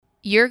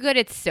You're good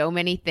at so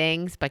many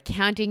things, but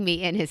counting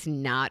me in is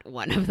not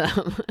one of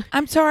them.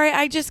 I'm sorry.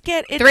 I just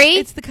get it. 3,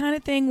 It's the kind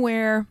of thing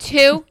where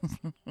 2,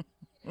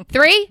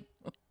 3,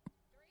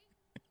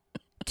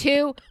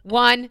 2,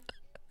 1.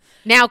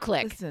 Now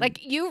click. Listen.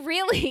 Like you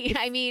really,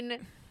 I mean,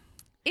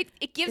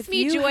 it gives If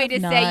me you joy have to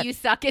say not- you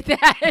suck at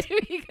that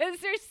because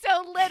there's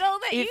so little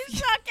that you If you-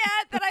 suck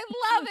at that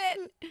I love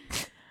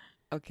it.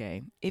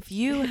 okay, if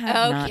you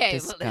have not Okay,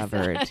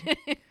 discovered, Melissa.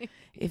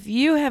 if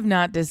you have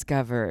not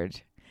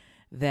discovered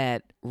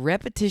that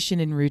repetition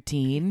and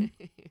routine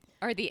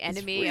Are the is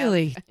enemy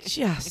really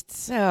just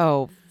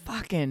so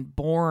fucking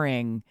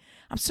boring.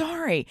 I'm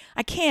sorry.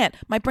 I can't.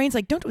 My brain's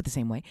like, don't do it the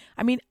same way.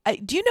 I mean,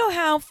 do you know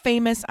how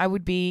famous I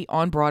would be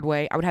on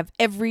Broadway? I would have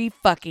every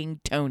fucking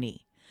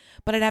Tony.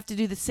 But I'd have to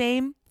do the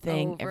same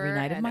thing every Over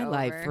night of and my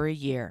life over. for a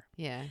year.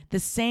 Yeah. The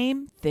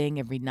same thing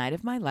every night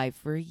of my life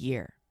for a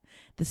year.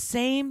 The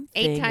same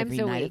 8 thing times every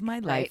a night week, of my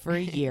right? life for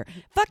a year.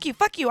 Fuck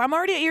you. I'm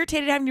already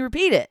irritated having to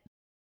repeat it.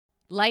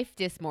 Life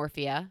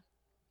dysmorphia,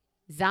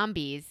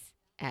 zombies,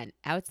 and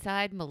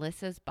outside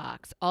Melissa's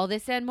box. All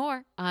this and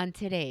more on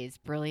today's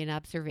Brilliant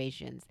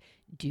Observations.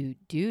 Do,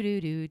 do, do,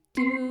 do,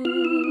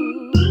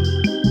 do.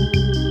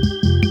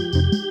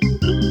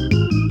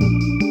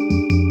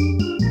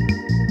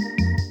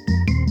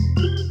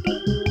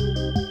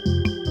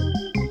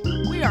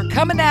 We are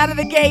coming out of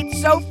the gate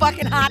so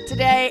fucking hot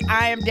today.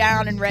 I am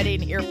down and ready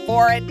and here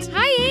for it.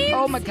 Hi, Ames.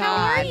 Oh, my How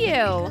are God.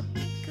 you?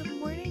 Good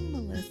morning,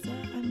 Melissa.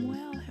 I'm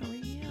well. How are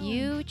you?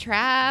 You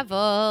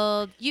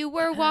traveled. You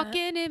were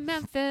walking in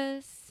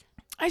Memphis.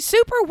 I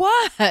super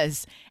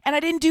was. And I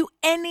didn't do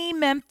any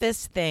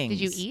Memphis things.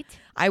 Did you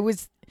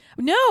eat?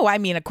 No, I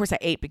mean, of course I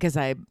ate because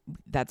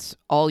that's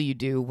all you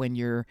do when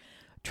you're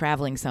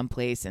traveling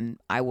someplace, and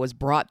I was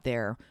brought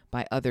there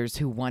by others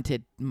who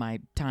wanted my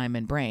time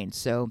and brain.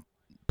 So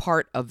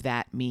part of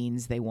that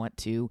means they want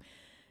to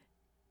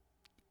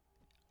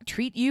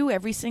treat you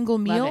every single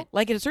Love meal. it.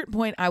 Like at a certain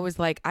point, I was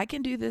like, I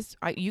can do this.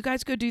 You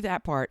guys go do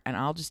that part, and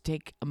I'll just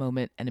take a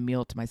moment and a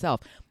meal to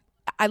myself.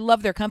 I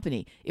love their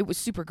company. It was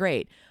super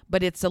great,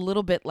 but it's a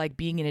little bit like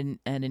being in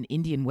an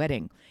Indian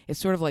wedding. It's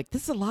sort of like,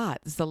 this is a lot.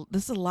 This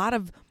is a lot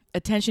of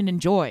attention and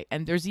joy,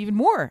 and there's even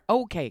more.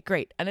 Okay,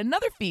 great. And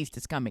another feast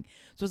is coming.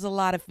 So it's a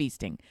lot of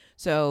feasting.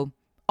 So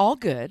all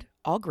good,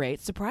 all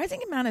great.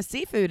 Surprising amount of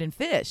seafood and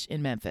fish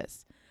in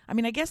Memphis. I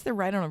mean, I guess they're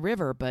right on a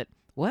river, but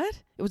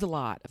what? It was a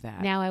lot of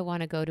that. Now I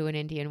want to go to an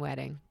Indian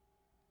wedding.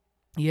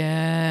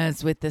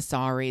 Yes, with the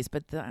saris,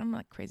 but I'm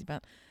not crazy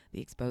about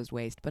the exposed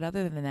waist. But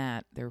other than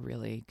that, they're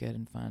really good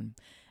and fun.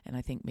 And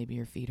I think maybe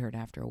your feet hurt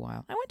after a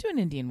while. I went to an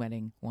Indian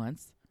wedding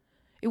once.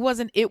 It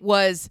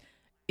was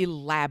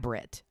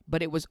elaborate,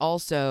 but it was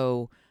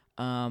also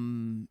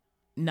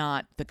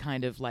not the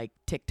kind of like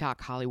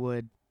TikTok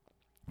Hollywood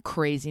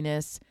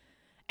craziness.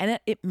 And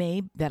it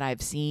may that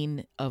I've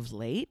seen of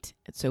late.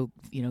 So,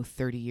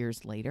 30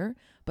 years later,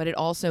 but it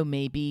also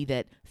may be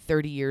that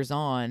 30 years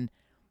on,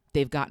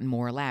 they've gotten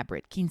more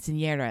elaborate.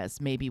 Quinceañeras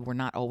maybe were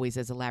not always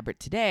as elaborate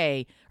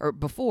today or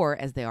before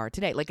as they are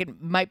today. Like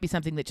it might be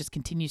something that just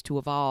continues to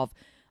evolve.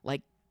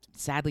 Like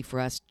sadly for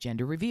us,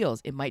 gender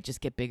reveals. It might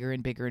just get bigger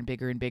and bigger and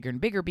bigger and bigger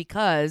and bigger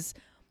because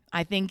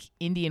I think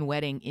Indian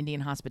wedding,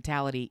 Indian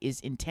hospitality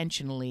is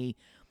intentionally,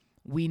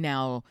 we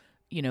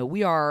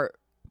are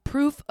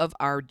proof of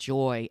our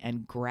joy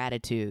and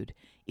gratitude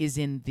is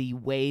in the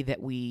way that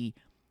we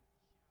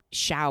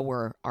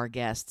shower our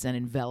guests and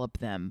envelop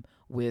them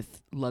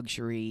with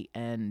luxury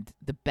and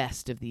the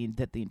best of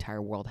that the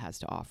entire world has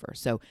to offer.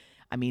 So,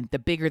 I mean, the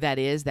bigger that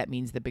is, that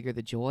means the bigger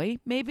the joy,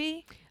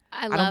 maybe.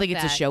 I don't think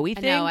it's a showy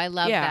thing. No, I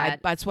love that.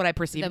 That's what I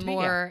perceive. The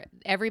more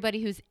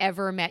everybody who's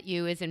ever met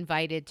you is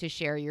invited to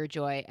share your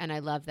joy, and I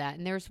love that.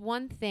 And there's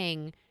one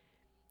thing,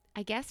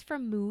 I guess,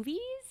 from movies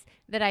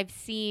that I've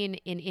seen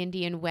in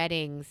Indian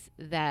weddings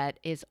that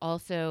is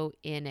also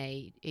in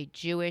a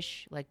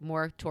Jewish, like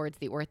more towards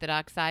the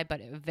Orthodox side, but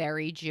a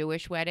very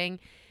Jewish wedding.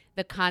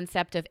 The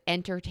concept of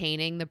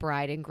entertaining the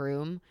bride and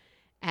groom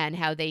and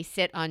how they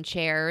sit on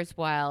chairs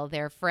while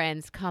their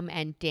friends come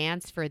and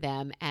dance for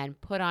them and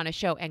put on a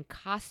show, and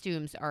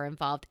costumes are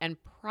involved and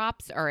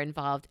props are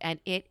involved. And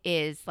it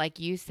is, like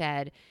you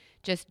said,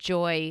 just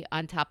joy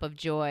on top of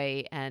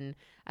joy. And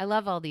I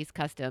love all these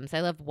customs. I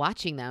love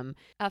watching them.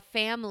 A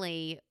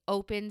family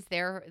opens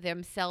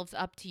themselves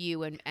up to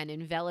you and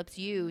envelops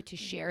you to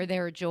share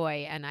their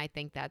joy. And I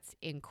think that's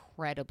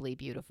incredibly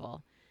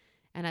beautiful.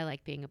 And I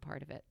like being a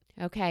part of it.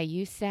 Okay,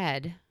 you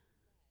said,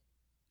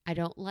 I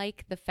don't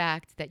like the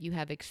fact that you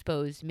have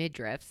exposed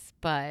midriffs,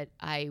 but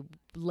I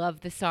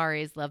love the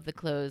saris, love the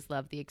clothes,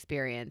 love the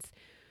experience.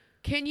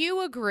 Can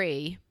you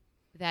agree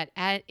that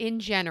in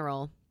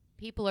general,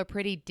 people are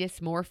pretty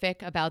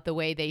dysmorphic about the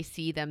way they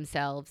see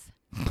themselves?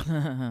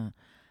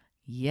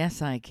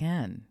 Yes, I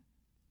can.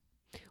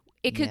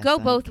 It could Yes, go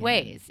I both can.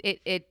 ways.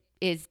 It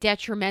is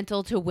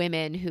detrimental to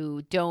women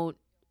who don't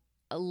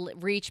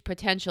reach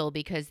potential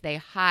because they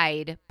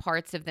hide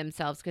parts of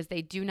themselves because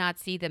they do not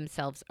see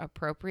themselves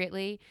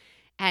appropriately.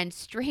 And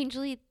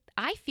strangely,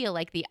 I feel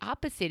like the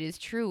opposite is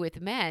true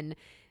with men.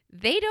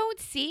 they don't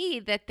see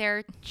that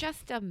they're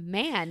just a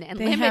man and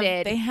They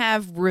limited. they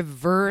have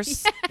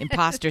reverse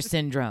imposter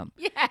syndrome.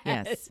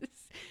 Yes.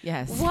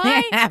 Yes.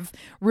 Why- They have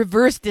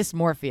reverse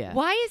dysmorphia.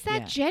 Why is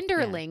that Yeah, gender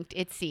yeah. linked,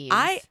 it seems?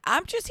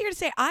 I'm just here to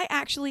say I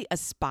actually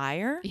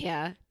aspire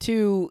Yeah.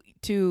 to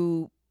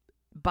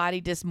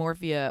body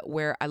dysmorphia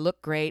where I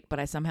look great, but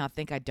I somehow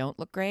think I don't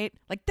look great.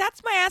 Like,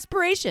 that's my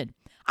aspiration.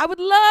 I would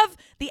love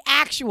the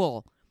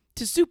actual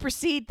to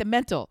supersede the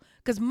mental,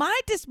 because my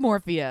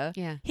dysmorphia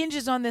Yeah.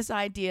 hinges on this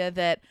idea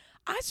that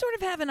I sort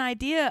of have an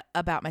idea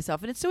about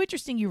myself. And it's so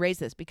interesting you raise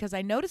this, because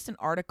I noticed an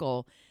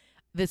article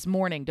this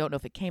morning, don't know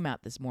if it came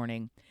out this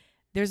morning.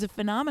 There's a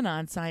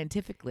phenomenon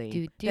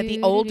scientifically that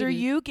the older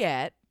you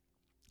get,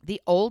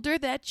 the older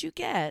that you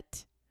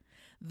get,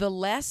 the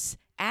less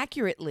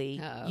accurately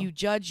Uh-oh. you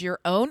judge your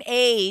own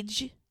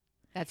age.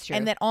 That's true.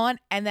 And that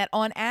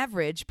on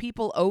average,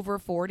 people over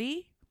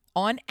 40,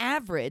 on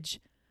average,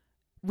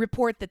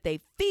 report that they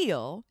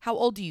feel, how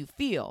old do you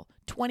feel?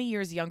 20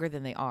 years younger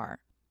than they are.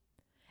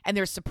 And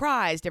they're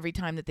surprised every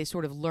time that they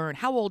sort of learn,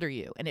 how old are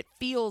you? And it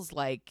feels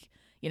like,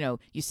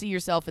 you see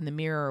yourself in the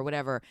mirror or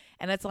whatever.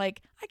 And it's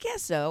like, I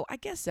guess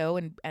so.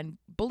 And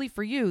bully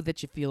for you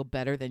that you feel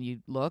better than you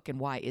look. And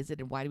why is it?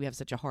 And why do we have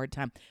such a hard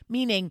time?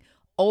 Meaning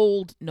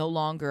old no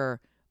longer,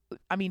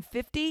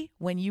 50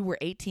 when you were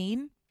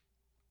 18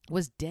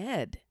 was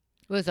dead.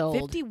 it was old.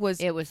 50 was,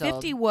 It was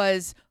 50 old.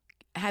 was,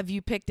 have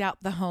you picked out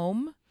the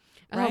home?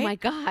 Right? Oh my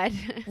God.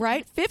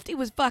 Right? 50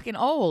 was fucking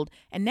old.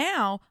 And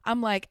now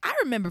I'm like, I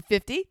remember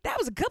 50. That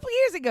was a couple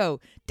years ago.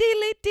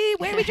 Dee-lee-dee,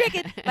 where we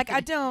drinking? Like, I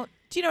don't,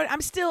 do you know what?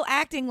 I'm still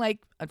acting like,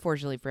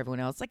 unfortunately for everyone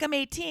else, like I'm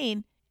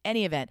 18.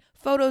 Any event.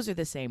 Photos are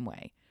the same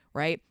way,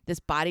 right? This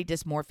body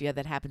dysmorphia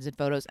that happens in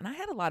photos. And I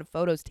had a lot of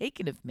photos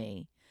taken of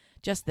me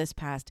just this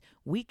past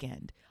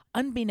weekend,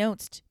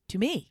 unbeknownst to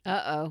me.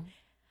 Uh-oh.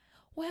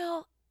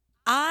 Well,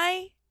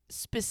 I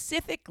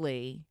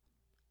specifically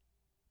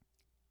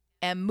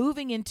am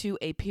moving into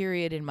a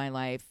period in my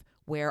life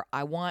where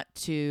I want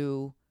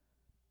to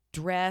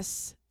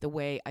dress the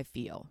way I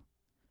feel,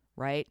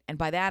 right? And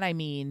by that I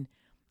mean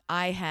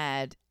I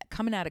had,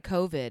 coming out of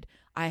COVID,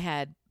 I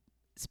had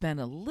spent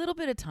a little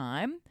bit of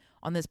time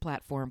on this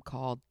platform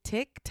called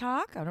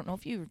TikTok. I don't know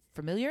if you're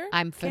familiar.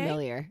 I'm okay?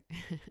 familiar.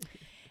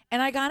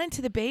 And I got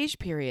into the beige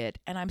period,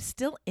 and I'm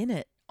still in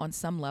it on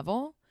some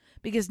level,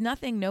 because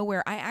nothing,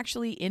 nowhere. I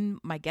actually, in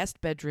my guest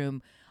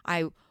bedroom,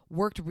 I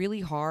worked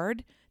really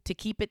hard to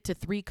keep it to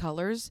 3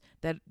 colors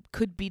that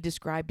could be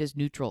described as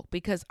neutral,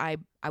 because I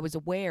was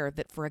aware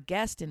that for a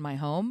guest in my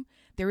home,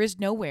 there is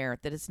nowhere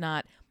that it's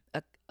not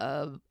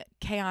a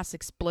chaos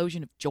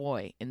explosion of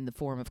joy in the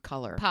form of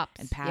color Pops,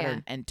 and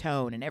pattern and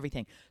tone and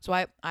everything. So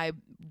I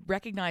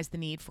recognized the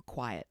need for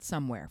quiet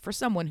somewhere for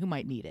someone who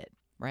might need it,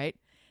 right?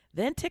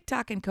 Then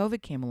TikTok and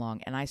COVID came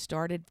along, and I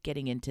started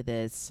getting into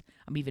this.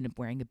 I'm even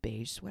wearing a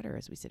beige sweater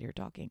as we sit here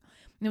talking.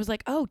 And it was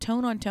like, oh,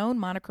 tone on tone,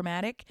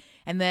 monochromatic.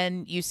 And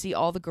then you see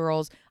all the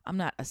girls. I'm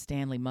not a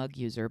Stanley mug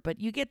user, but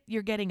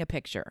you're getting a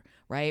picture,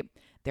 right?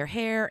 Their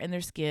hair and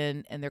their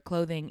skin and their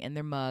clothing and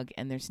their mug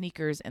and their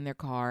sneakers and their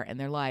car and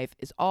their life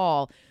is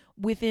all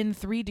within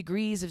 3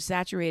 degrees of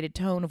saturated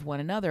tone of one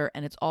another,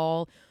 and it's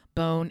all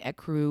bone,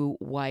 ecru,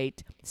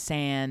 white,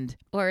 sand.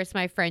 Or as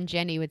my friend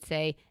Jenny would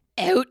say,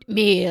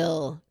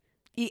 oatmeal.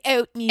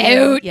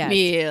 Oatmeal. Yes.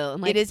 Oatmeal.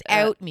 I'm like, It is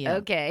oatmeal.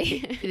 Okay.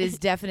 It is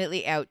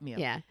definitely oatmeal.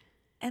 Yeah.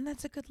 And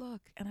that's a good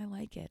look, and I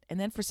like it. And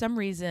then for some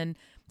reason,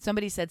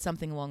 somebody said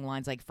something along the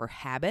lines like, for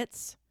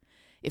habits,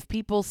 if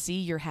people see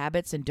your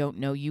habits and don't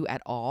know you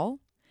at all,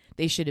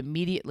 they should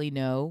immediately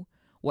know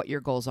what your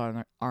goals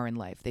are in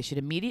life. They should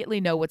immediately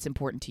know what's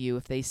important to you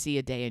if they see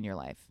a day in your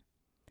life.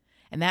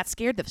 And that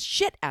scared the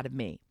shit out of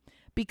me,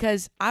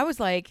 because I was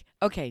like,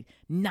 okay,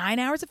 9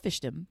 hours of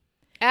fishdom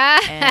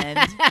and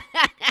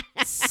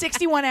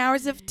 61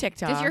 hours of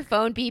TikTok. Does your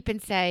phone beep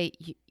and say,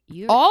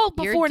 you're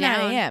before down,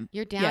 9 a.m.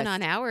 You're down Yes.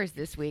 on hours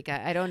this week.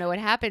 I don't know what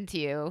happened to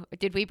you.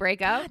 Did we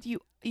break up? God,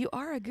 you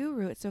are a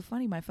guru. It's so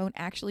funny. My phone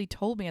actually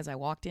told me as I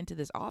walked into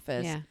this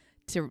office, Yeah.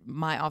 to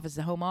my office,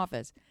 the home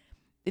office,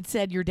 it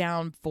said you're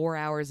down 4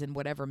 hours and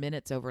whatever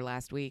minutes over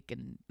last week.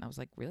 And I was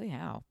like, really?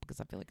 How?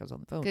 Because I feel like I was on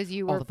the phone Because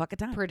you all were the fucking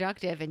time.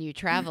 productive and you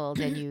traveled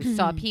and you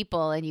saw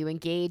people and you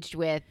engaged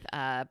with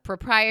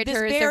proprietors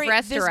of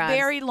restaurants. This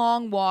very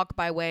long walk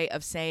by way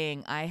of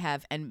saying I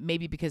have, and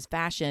maybe because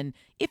fashion,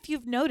 if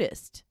you've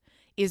noticed,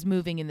 is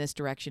moving in this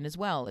direction as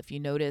well. If you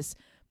notice,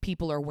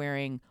 people are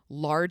wearing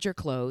larger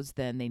clothes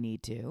than they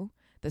need to.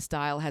 The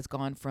style has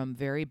gone from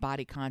very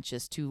body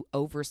conscious to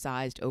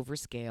oversized,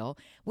 overscale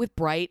with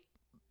bright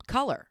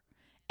color.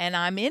 And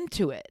I'm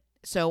into it.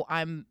 So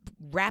I'm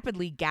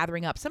rapidly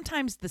gathering up.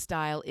 Sometimes the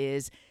style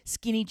is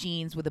skinny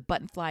jeans with a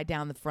button fly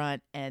down the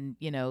front and,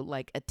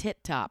 like a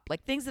tit top,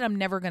 like things that I'm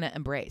never going to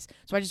embrace.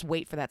 So I just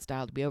wait for that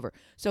style to be over.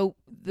 So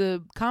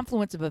the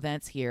confluence of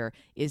events here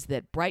is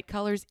that bright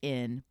colors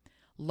in,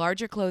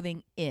 larger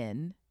clothing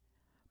in,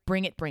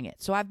 bring it.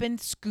 So I've been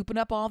scooping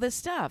up all this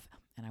stuff,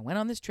 and I went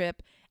on this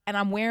trip, and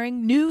I'm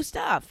wearing new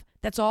stuff.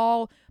 That's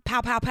all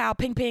pow, pow, pow,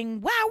 ping,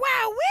 ping, wow,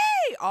 wow,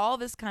 wee, all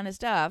this kind of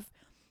stuff.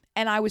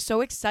 And I was so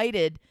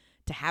excited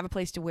to have a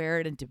place to wear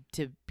it and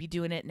to be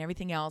doing it and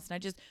everything else. And I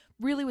just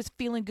really was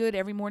feeling good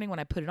every morning when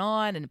I put it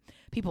on, and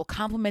people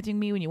complimenting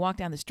me when you walk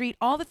down the street,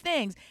 all the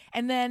things.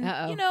 And then,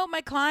 Uh-oh. you know,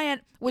 my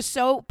client was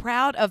so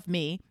proud of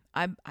me.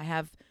 I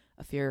have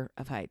a fear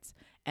of heights.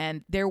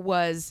 And there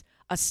was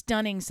a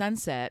stunning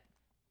sunset.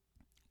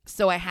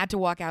 So I had to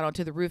walk out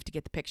onto the roof to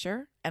get the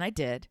picture, and I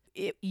did.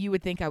 You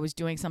would think I was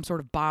doing some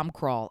sort of bomb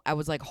crawl. I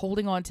was like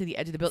holding on to the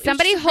edge of the building.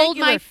 Somebody hold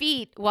my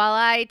feet while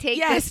I take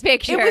this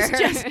picture.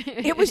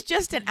 It was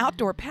just an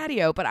outdoor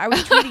patio, but I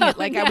was treating it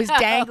like I was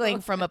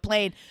dangling from a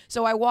plane.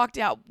 So I walked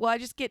out. Well, I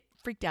just get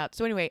freaked out.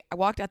 So anyway, I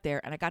walked out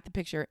there and I got the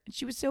picture, and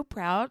she was so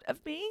proud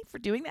of me for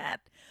doing that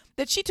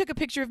she took a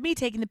picture of me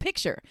taking the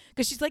picture,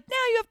 because she's like, now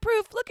you have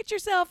proof. Look at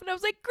yourself. And I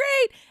was like,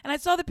 great. And I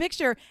saw the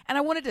picture and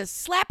I wanted to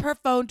slap her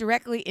phone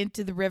directly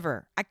into the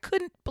river. I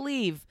couldn't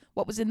believe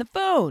what was in the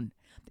phone.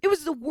 It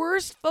was the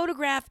worst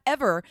photograph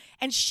ever.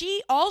 And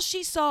all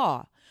she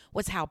saw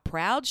was how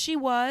proud she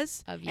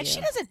was. Of you. And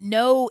she doesn't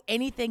know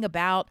anything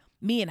about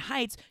me and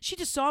heights. She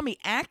just saw me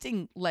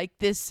acting like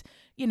this,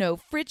 you know,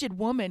 frigid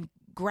woman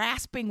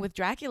grasping with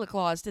Dracula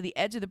claws to the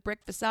edge of the brick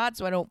facade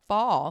so I don't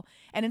fall.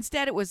 And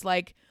instead it was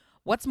like,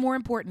 what's more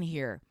important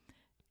here?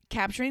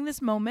 Capturing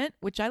this moment,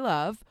 which I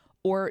love,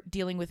 or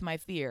dealing with my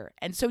fear?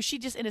 And so she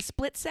just, in a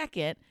split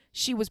second,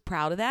 she was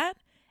proud of that.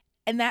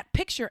 And that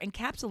picture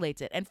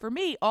encapsulates it. And for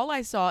me, all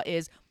I saw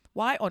is,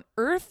 why on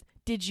earth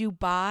did you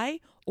buy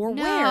or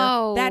wear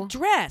that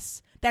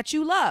dress that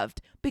you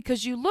loved?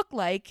 Because you look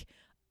like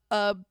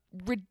a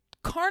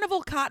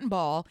carnival cotton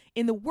ball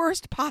in the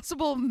worst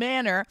possible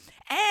manner.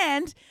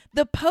 And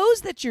the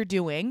pose that you're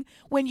doing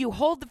when you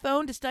hold the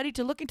phone to study,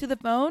 to look into the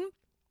phone,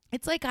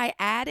 it's like I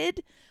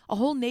added a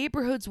whole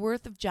neighborhood's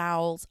worth of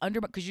jowls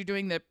under, because you're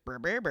doing the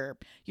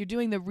you're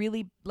doing the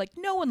really, like,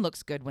 no one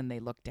looks good when they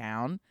look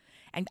down.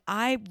 And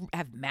I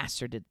have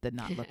mastered the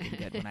not looking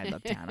good when I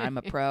look down. I'm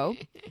a pro.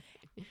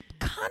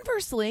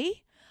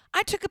 Conversely,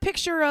 I took a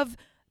picture of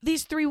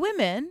these three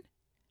women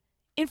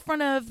in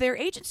front of their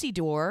agency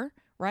door,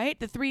 right?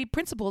 The three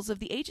principals of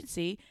the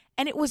agency.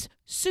 And it was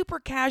super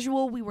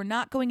casual. We were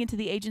not going into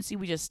the agency.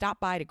 We just stopped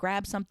by to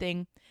grab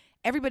something.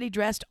 Everybody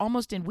dressed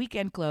almost in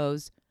weekend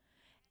clothes.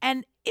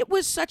 And it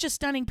was such a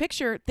stunning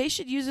picture. They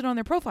should use it on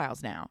their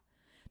profiles now.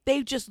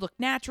 They just look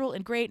natural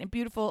and great and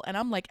beautiful. And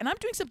I'm like, and I'm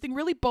doing something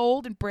really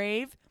bold and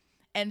brave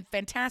and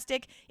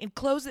fantastic in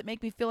clothes that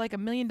make me feel like $1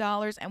 million.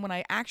 And when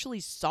I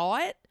actually saw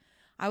it,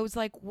 I was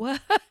like,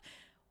 what?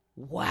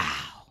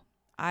 Wow.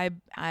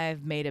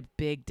 I've made a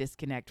big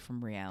disconnect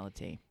from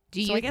reality.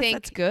 I guess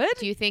that's good.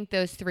 Do you think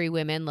those three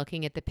women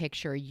looking at the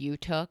picture you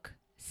took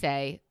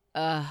say,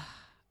 ugh,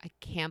 I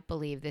can't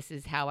believe this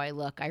is how I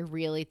look. I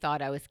really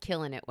thought I was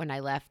killing it when I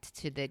left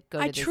to go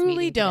to this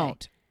meeting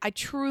I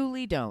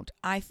truly don't.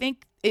 I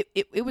think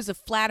it was a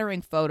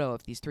flattering photo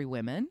of these three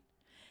women.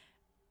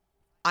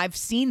 I've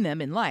seen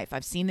them in life.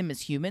 I've seen them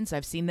as humans.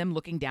 I've seen them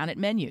looking down at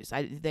menus.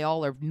 They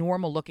all are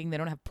normal looking. They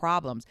don't have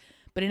problems.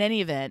 But in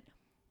any event,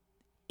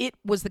 it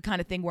was the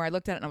kind of thing where I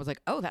looked at it and I was like,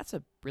 oh, that's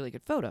a really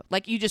good photo.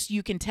 Like,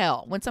 you can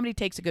tell when somebody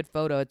takes a good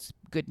photo, it's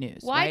good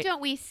news. Why right?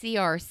 don't we see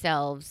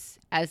ourselves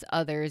as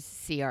others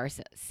see us?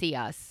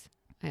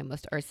 I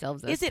almost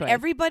ourselves. Is it twice.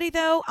 everybody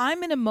though?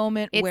 I'm in a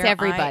moment It's where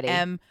everybody. I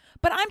am,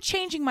 but I'm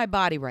changing my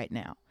body right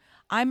now.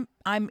 I'm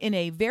in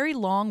a very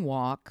long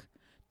walk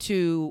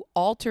to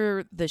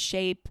alter the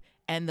shape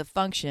and the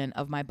function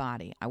of my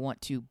body. I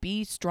want to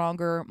be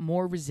stronger,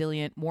 more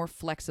resilient, more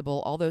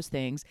flexible, all those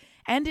things.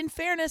 And in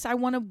fairness, I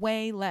want to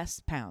weigh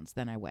less pounds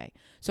than I weigh.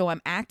 So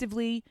I'm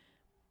actively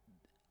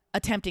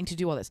attempting to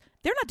do all this.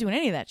 They're not doing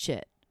any of that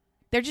shit.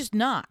 They're just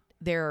not.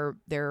 They're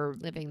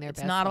living their it's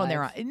best not lives. on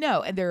their own.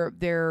 No, and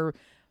they're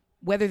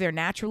whether they're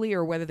naturally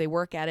or whether they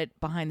work at it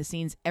behind the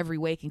scenes every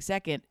waking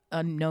second,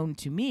 unknown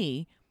to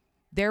me,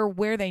 they're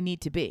where they need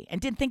to be. And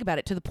didn't think about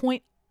it to the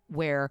point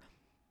where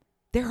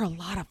there are a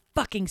lot of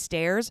fucking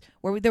stairs,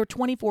 where there were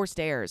 24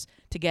 stairs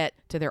to get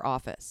to their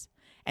office.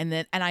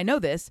 And I know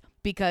this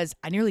because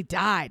I nearly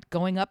died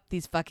going up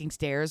these fucking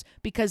stairs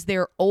because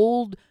they're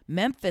old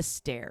Memphis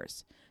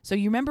stairs. So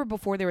you remember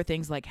before there were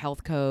things like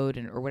health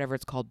code or whatever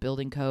it's called,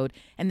 building code,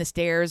 and the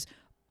stairs,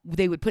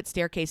 they would put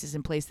staircases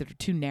in place that are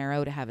too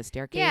narrow to have a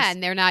staircase. Yeah,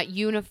 and they're not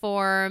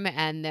uniform,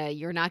 and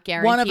you're not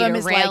guaranteed one of them a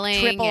is railing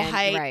like triple and,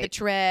 height, right. the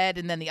tread,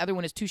 and then the other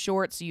one is too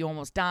short, so you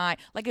almost die.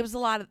 Like, it was a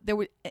lot of, there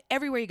were,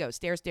 everywhere you go,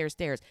 stairs, stairs,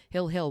 stairs,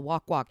 hill, hill,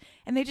 walk, walk.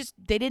 And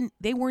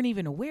they weren't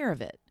even aware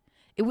of it.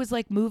 It was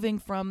like moving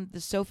from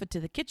the sofa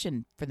to the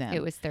kitchen for them.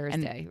 It was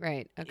Thursday,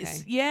 right?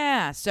 Okay.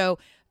 Yeah. So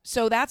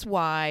that's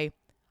why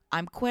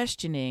I'm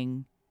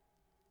questioning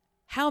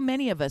how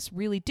many of us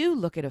really do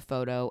look at a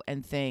photo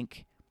and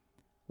think,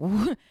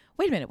 wait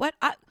a minute, what?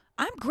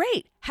 I'm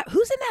great.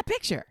 Who's in that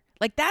picture?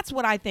 Like, that's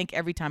what I think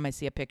every time I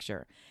see a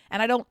picture.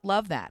 And I don't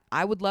love that.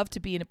 I would love to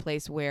be in a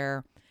place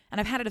where,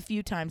 and I've had it a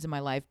few times in my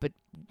life, but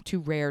too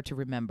rare to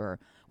remember,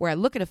 where I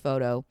look at a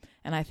photo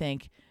and I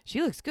think,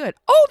 she looks good.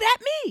 Oh, that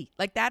me.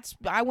 Like,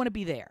 I want to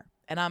be there.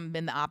 And I'm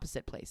in the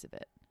opposite place of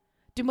it.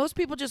 Do most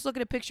people just look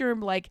at a picture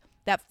and like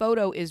that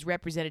photo is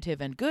representative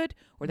and good,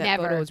 or that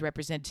Never. photo is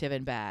representative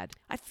and bad?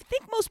 I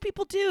think most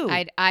people do.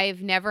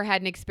 I've never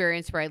had an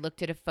experience where I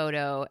looked at a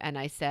photo and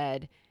I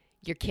said,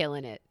 "You're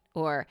killing it,"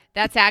 or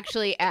 "That's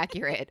actually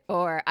accurate,"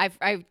 or I've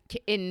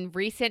in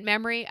recent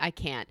memory I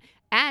can't.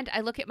 And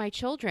I look at my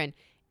children.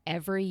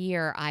 Every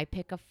year I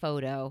pick a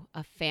photo,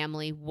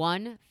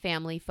 one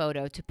family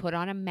photo to put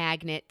on a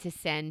magnet to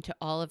send to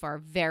all of our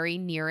very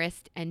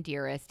nearest and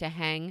dearest to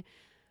hang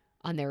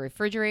on their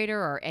refrigerator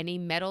or any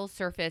metal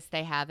surface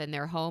they have in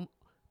their home.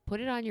 Put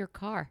it on your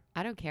car.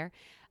 I don't care.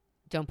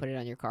 Don't put it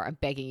on your car. I'm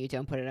begging you,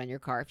 don't put it on your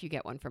car if you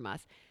get one from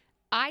us.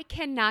 I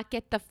cannot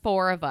get the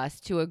four of us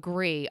to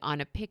agree on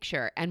a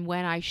picture. And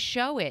when I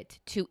show it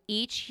to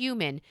each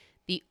human,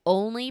 the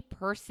only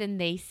person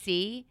they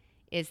see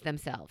is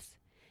themselves.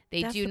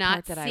 They That's do the not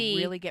part that see.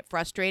 I really get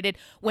frustrated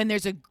when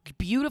there's a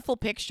beautiful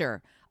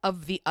picture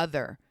of the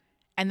other,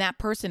 and that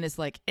person is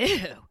like,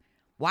 "Ew,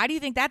 why do you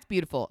think that's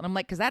beautiful?" And I'm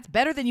like, "Because that's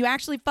better than you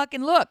actually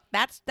fucking look.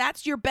 That's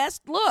your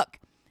best look."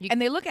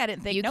 And they look at it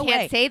and think, You "No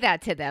can't way." say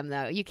that to them,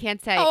 though. You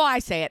can't say, Oh, I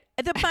say it.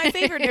 My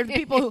favorite are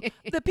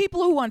the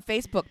people who on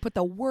Facebook put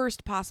the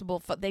worst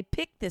possible. They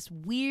pick this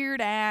weird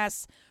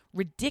ass,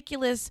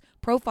 ridiculous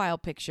profile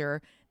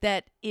picture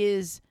that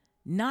is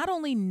not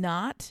only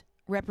not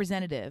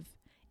representative,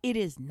 it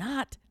is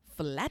not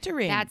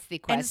flattering. That's the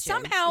question. And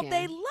somehow Yeah.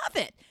 they love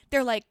it.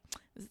 They're like,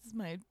 "This is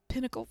my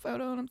pinnacle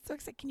photo, and I'm so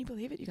excited. Can you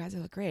believe it? You guys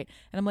look great."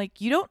 And I'm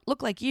like, "You don't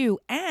look like you,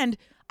 and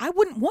I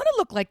wouldn't want to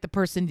look like the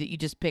person that you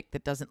just picked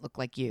that doesn't look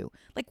like you.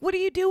 Like, what are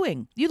you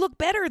doing? You look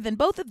better than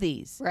both of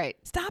these. right.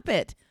 Stop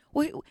it.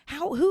 When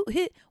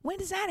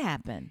does that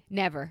happen?"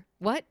 Never.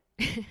 What?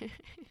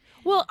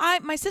 Well,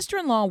 my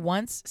sister-in-law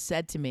once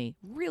said to me,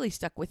 really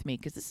stuck with me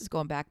because this is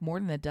going back more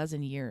than a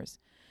dozen years.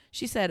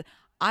 She said,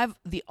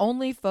 the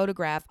only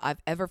photograph I've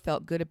ever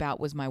felt good about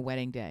was my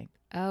wedding day.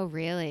 Oh,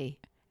 really?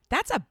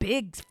 That's a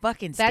big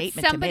fucking That's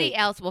statement somebody to make.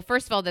 else. Well,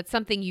 first of all, that's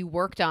something you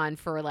worked on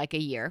for like a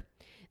year.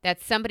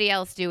 That's somebody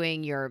else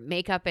doing your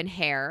makeup and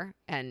hair.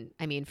 And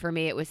I mean, for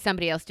me, it was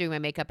somebody else doing my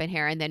makeup and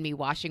hair and then me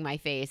washing my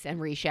face and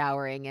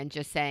re-showering and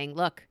just saying,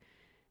 "Look,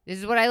 this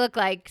is what I look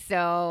like.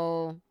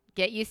 So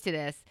get used to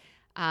this."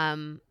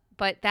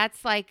 But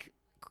that's like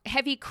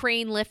heavy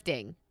crane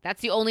lifting.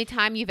 That's the only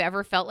time you've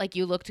ever felt like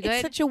you looked good.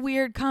 It's such a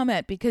weird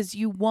comment because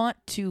you want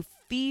to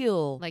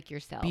feel like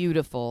yourself.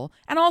 beautiful.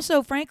 And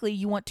also, frankly,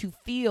 you want to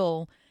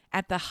feel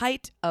at the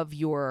height of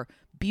your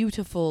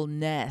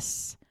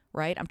beautifulness,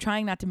 right? I'm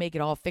trying not to make it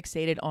all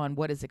fixated on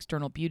what is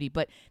external beauty,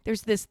 but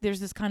there's this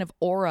kind of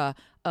aura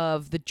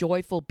of the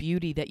joyful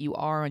beauty that you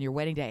are on your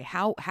wedding day.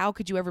 How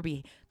could you ever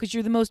be, because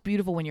you're the most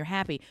beautiful when you're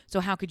happy. So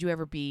how could you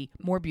ever be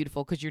more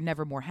beautiful because you're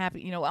never more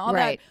happy? You know, all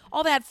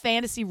that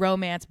fantasy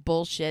romance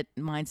bullshit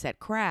mindset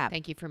crap.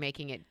 Thank you for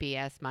making it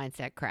BS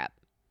mindset crap.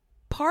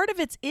 Part of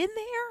it's in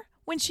there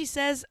when she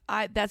says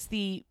that's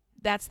the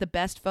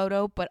best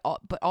photo, but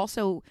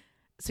also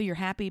so you're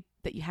happy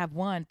that you have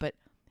one, but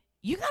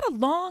you got a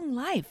long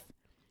life.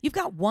 You've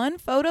got one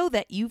photo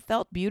that you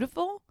felt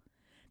beautiful.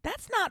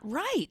 That's not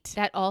right.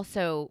 That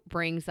also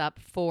brings up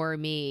for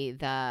me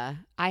I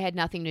had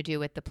nothing to do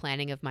with the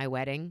planning of my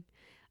wedding.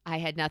 I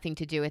had nothing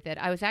to do with it.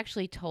 I was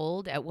actually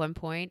told at one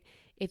point,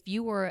 if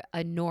you were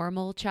a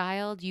normal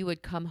child, you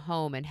would come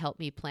home and help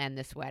me plan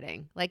this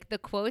wedding. Like the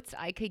quotes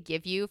I could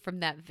give you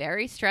from that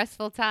very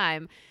stressful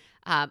time.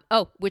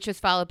 Which was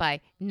followed by,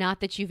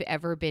 "Not that you've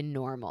ever been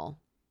normal."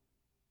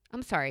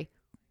 I'm sorry.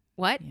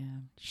 What? Yeah.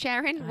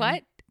 Sharon,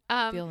 what?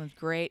 Feeling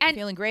great. and-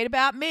 Feeling great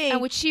about me.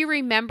 And would she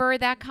remember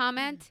that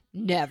comment?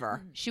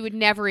 Never. She would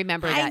never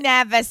remember I that.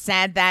 never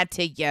said that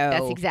to you.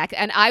 That's exactly.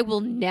 And I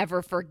will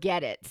never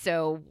forget it.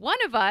 So one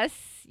of us,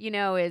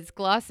 is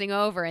glossing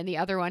over and the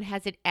other one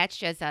has it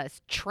etched as a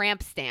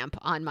tramp stamp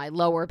on my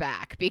lower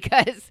back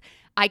because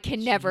I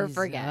can never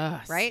forget,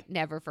 Jesus. right?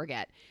 Never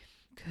forget.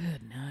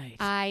 Good night.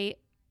 I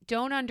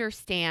don't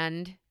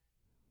understand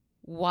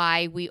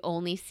why we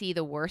only see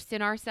the worst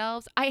in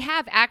ourselves. I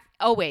have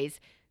always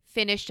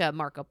finished a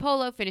Marco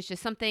Polo, finished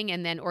something,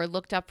 and then or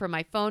looked up from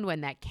my phone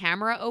when that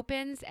camera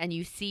opens and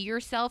you see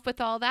yourself with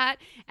all that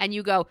and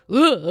you go,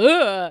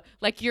 ugh,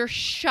 like you're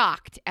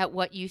shocked at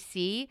what you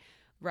see.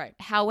 Right.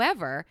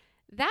 However,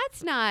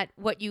 that's not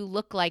what you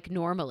look like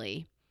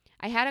normally.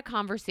 I had a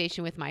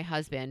conversation with my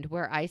husband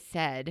where I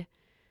said,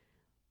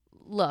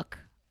 "Look,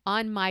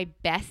 on my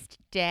best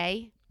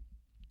day,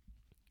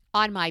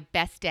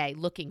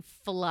 looking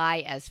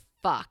fly as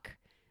fuck,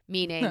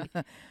 meaning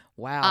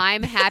Wow.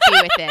 I'm happy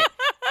with it.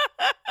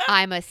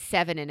 I'm a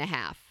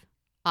 7.5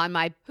 on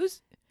my.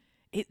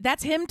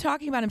 That's him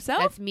talking about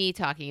himself? That's me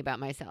talking about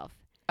myself.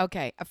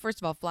 Okay.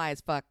 First of all, fly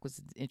as fuck was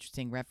an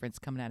interesting reference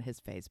coming out of his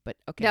face, but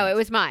okay. No, it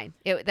was mine.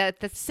 The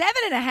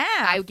 7.5.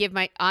 I would give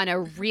on a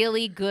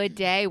really good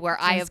day where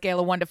On a scale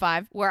of 1 to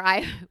 5. where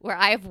I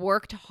have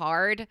worked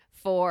hard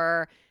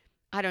for,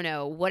 I don't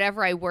know,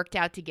 whatever I worked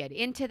out to get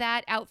into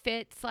that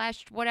outfit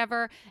 /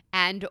 whatever,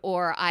 and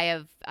or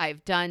I've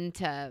done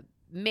to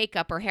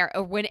makeup or hair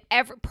or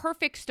whenever,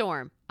 perfect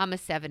storm, I'm a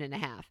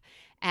 7.5.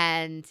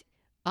 And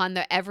on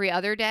the every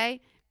other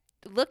day,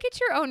 look at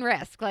your own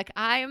risk. Like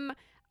I'm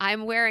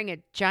wearing a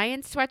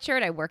giant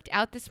sweatshirt. I worked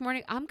out this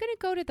morning. I'm going to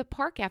go to the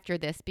park after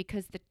this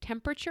because the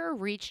temperature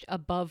reached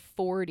above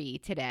 40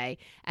 today,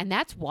 and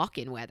that's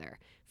walk-in weather.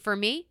 For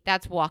me,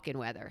 that's walk-in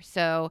weather.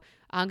 So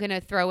I'm going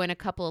to throw in a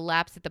couple of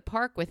laps at the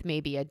park with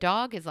maybe a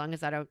dog. As long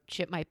as I don't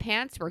shit my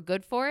pants, we're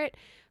good for it.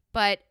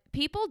 But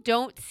people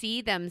don't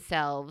see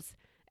themselves,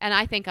 and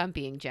I think I'm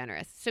being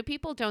generous. So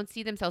people don't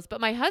see themselves. But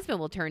my husband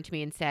will turn to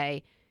me and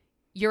say,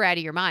 you're out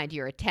of your mind.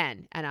 You're a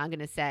 10. And I'm going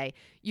to say,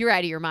 you're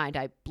out of your mind.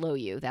 I blow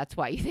you. That's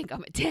why you think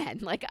I'm a 10.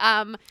 Like,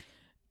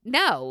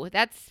 no,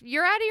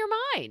 you're out of your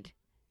mind.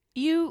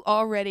 You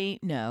already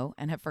know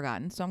and have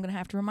forgotten, so I'm going to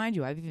have to remind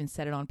you. I've even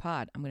said it on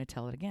pod. I'm going to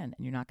tell it again,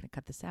 and you're not going to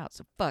cut this out,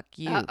 so fuck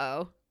you.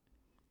 Uh-oh.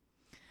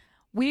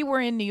 We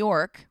were in New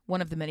York,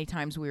 one of the many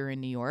times we were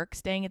in New York,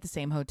 staying at the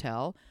same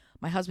hotel.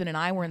 My husband and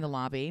I were in the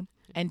lobby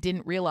and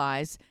didn't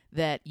realize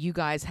that you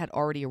guys had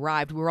already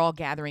arrived. We were all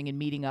gathering and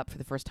meeting up for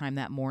the first time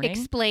that morning.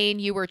 Explain,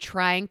 you were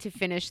trying to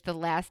finish the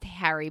last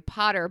Harry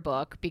Potter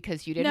book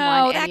because you didn't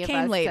want any of us No,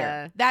 that came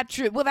later. That's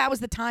true. Well, that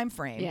was the time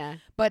frame. Yeah.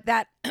 But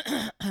that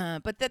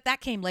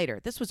came later.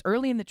 This was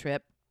early in the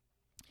trip.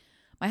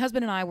 My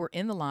husband and I were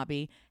in the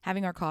lobby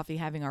having our coffee,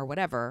 having our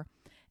whatever,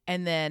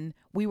 and then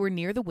we were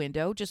near the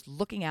window just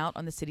looking out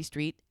on the city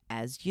street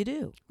as you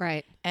do.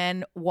 Right.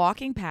 And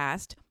walking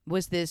past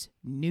was this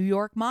New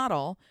York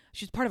model.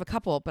 She's part of a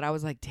couple, but I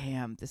was like,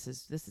 damn, this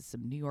is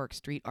some New York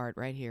street art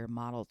right here.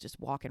 Model just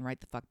walking right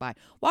the fuck by.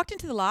 Walked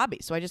into the lobby,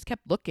 so I just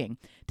kept looking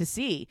to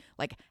see,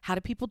 like, how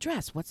do people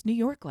dress? What's New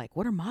York like?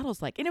 What are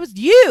models like? And it was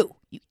you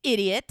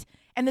idiot.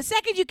 And the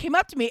second you came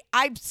up to me,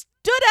 I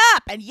stood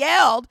up and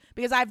yelled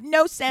because I have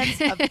no sense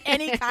of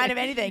any kind of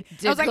anything.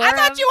 I was like, I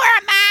thought you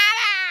were a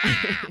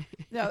model.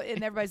 No,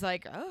 and everybody's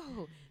like,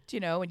 oh, you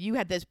know, and you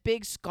had this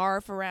big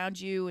scarf around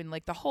you and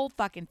like the whole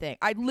fucking thing.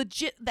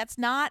 That's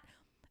not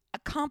a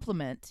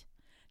compliment.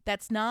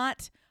 That's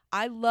not,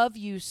 I love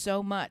you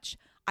so much.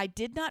 I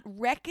did not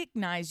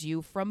recognize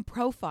you from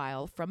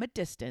profile from a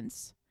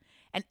distance,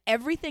 and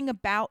everything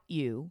about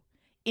you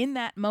in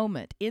that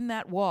moment, in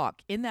that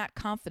walk, in that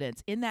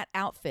confidence, in that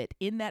outfit,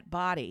 in that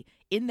body,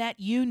 in that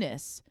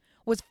you-ness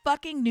was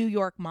fucking New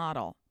York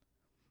model.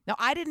 Now,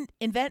 I didn't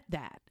invent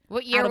that.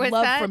 What year out of was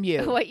love that? From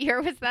you. What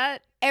year was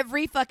that?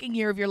 Every fucking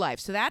year of your life.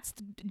 So that's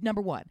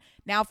number one.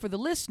 Now, for the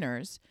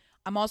listeners,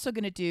 I'm also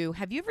going to do,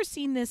 have you ever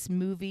seen this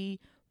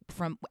movie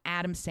from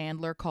Adam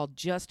Sandler called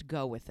Just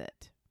Go With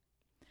It?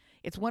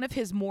 It's one of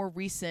his more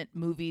recent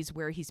movies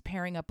where he's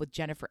pairing up with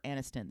Jennifer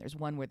Aniston. There's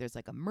one where there's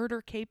like a murder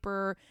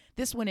caper.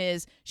 This one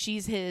is,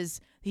 he's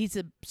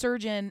a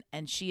surgeon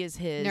and she is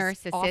his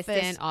nurse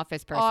assistant,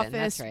 office person.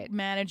 That's right.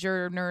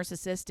 Manager, nurse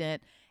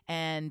assistant,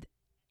 and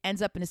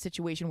ends up in a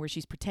situation where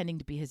she's pretending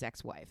to be his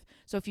ex-wife.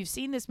 So if you've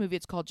seen this movie,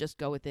 it's called Just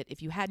Go With It.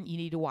 If you hadn't, you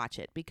need to watch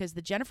it because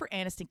the Jennifer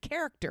Aniston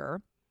character,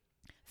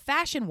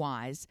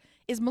 fashion-wise,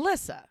 is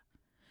Melissa.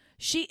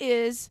 She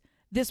is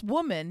this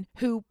woman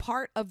who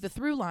part of the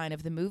through line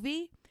of the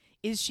movie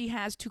is she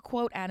has, to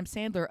quote Adam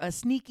Sandler, a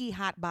sneaky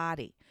hot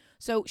body.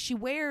 So she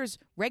wears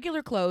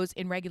regular clothes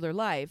in regular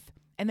life,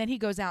 and then he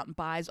goes out and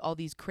buys all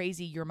these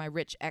crazy "You're My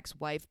Rich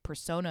Ex-Wife"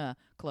 persona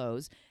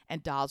clothes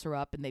and dolls her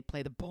up, and they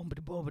play the boom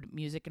ba boom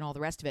music and all the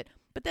rest of it.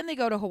 But then they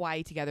go to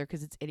Hawaii together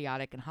because it's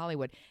idiotic in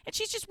Hollywood, and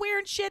she's just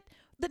wearing shit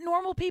that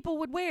normal people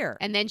would wear.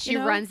 And then she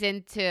runs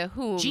into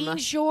whom? Jean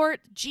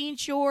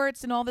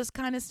shorts, and all this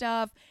kind of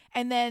stuff.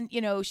 And then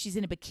she's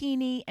in a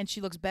bikini, and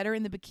she looks better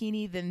in the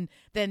bikini than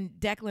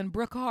Declan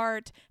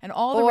Brookhart and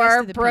all the rest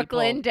of the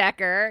Brooklyn people.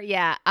 Decker.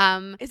 Yeah.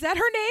 Is that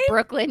her name?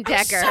 Brooklyn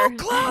Decker. So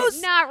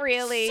close. Not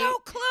really. So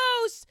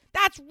close.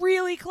 That's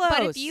really close.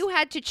 But if you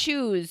had to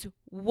choose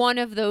one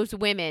of those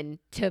women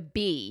to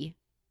be,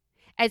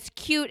 as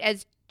cute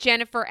as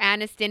Jennifer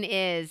Aniston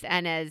is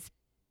and as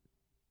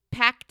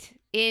packed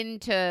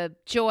into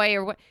joy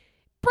or what,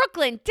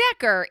 Brooklyn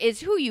Decker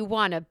is who you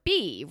want to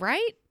be,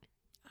 right?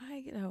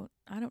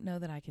 I don't know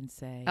that I can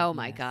say. Oh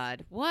my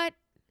God. What?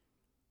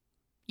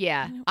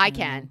 Yeah, I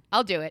can.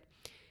 I'll do it.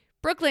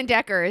 Brooklyn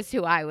Decker is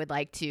who I would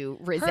like to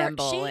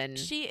resemble.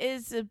 She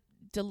is a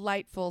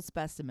delightful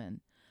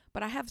specimen,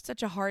 but I have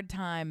such a hard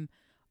time.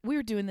 We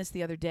were doing this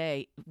the other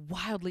day,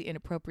 wildly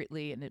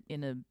inappropriately,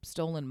 in a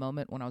stolen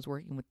moment when I was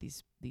working with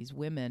these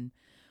women.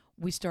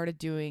 We started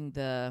doing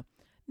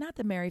not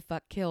the marry,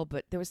 fuck, kill,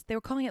 but they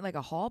were calling it like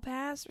a hall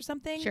pass or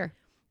something. Sure.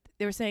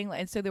 They were saying,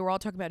 and so they were all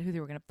talking about who they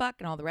were going to fuck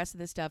and all the rest of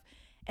this stuff.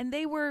 And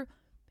the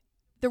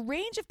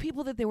range of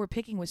people that they were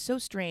picking was so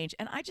strange.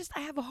 And I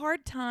have a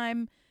hard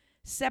time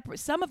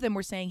some of them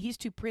were saying he's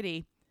too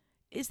pretty.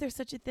 Is there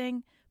such a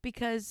thing?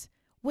 Because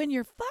when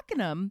you're fucking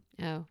them,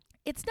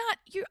 it's not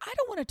I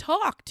don't want to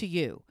talk to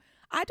you.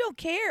 I don't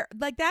care.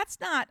 Like, I'm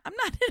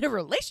not in a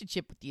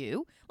relationship with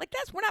you. Like,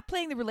 we're not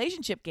playing the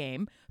relationship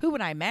game. Who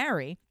would I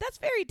marry? That's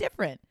very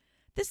different.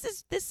 This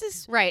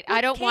is right.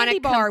 I don't want to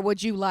bar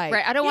would you like?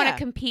 Right. I don't want to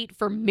compete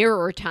for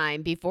mirror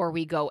time before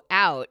we go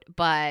out,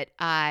 but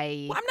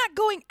I'm not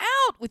going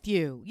out with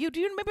you. Do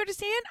you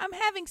understand? I'm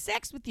having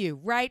sex with you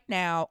right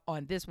now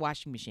on this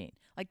washing machine.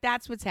 Like,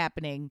 that's what's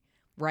happening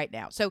right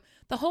now. So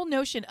the whole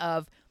notion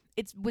of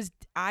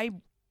I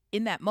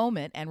in that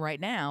moment and right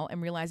now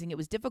am realizing it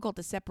was difficult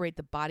to separate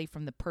the body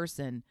from the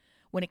person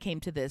when it came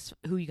to this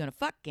who you gonna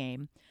fuck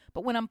game.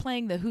 But when I'm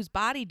playing the whose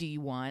body do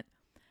you want,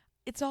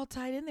 it's all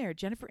tied in there.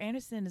 Jennifer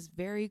Aniston is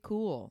very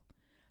cool.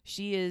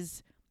 She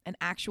is an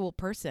actual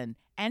person,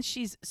 and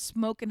she's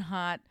smoking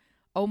hot,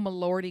 oh my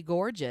lordy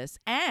gorgeous,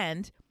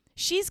 and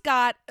she's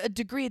got a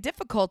degree of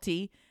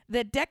difficulty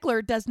that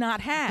Deckler does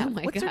not have. Oh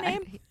my What's God. her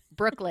name?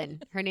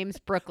 Brooklyn. Her name's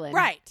Brooklyn.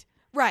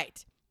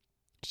 Right.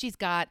 She's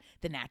got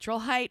the natural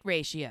height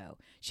ratio.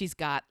 She's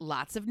got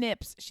lots of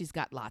nips. She's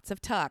got lots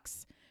of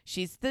tucks.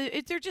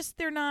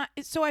 They're not.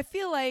 So I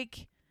feel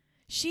like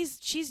she's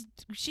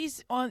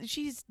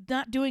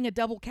not doing a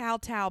double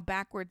kowtow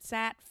backward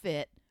sat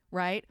fit,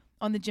 right?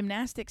 On the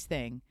gymnastics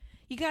thing.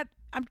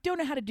 I don't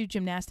know how to do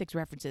gymnastics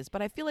references,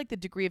 but I feel like the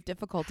degree of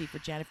difficulty for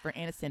Jennifer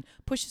Aniston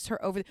pushes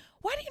her over.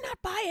 Why do you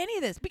not buy any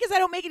of this? Because I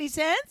don't make any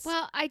sense?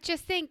 Well, I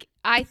think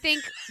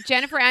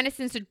Jennifer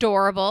Aniston's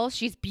adorable.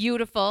 She's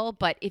beautiful,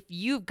 but if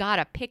you've got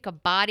to pick a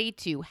body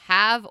to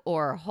have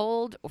or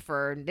hold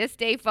for this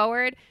day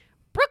forward,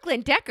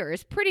 Brooklyn Decker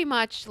is pretty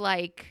much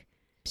like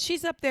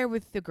she's up there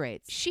with the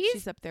greats.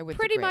 She's up there with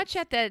pretty the greats.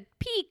 much at the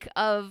peak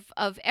of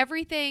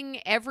everything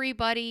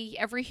everybody,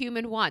 every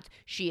human wants.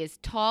 She is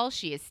tall,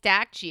 she is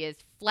stacked, she is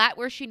flat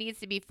where she needs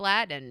to be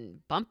flat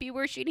and bumpy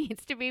where she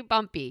needs to be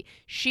bumpy.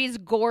 She's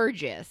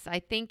gorgeous. I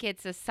think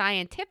it's a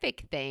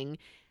scientific thing,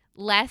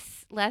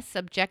 less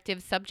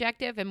subjective,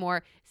 and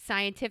more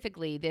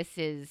scientifically, this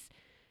is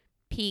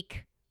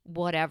peak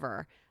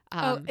whatever.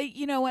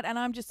 You know what? And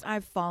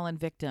I've fallen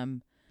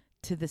victim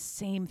to the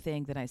same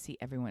thing that I see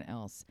everyone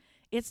else.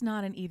 It's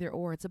not an either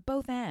or. It's a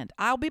both and.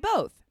 I'll be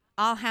both.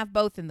 I'll have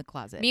both in the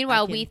closet.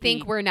 Meanwhile, we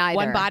think we're neither.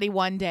 One body,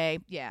 one day.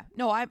 Yeah.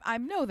 No, I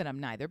know that I'm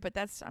neither, but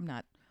I'm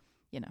not,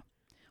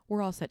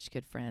 We're all such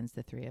good friends,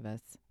 the three of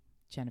us.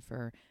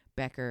 Jennifer,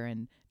 Becker,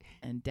 and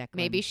Declan.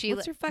 Maybe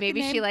What's her fucking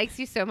name? she likes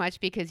you so much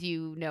because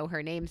you know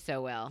her name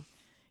so well.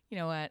 You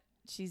know what?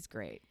 She's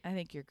great. I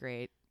think you're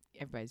great.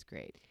 Everybody's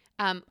great.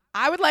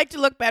 I would like to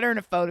look better in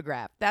a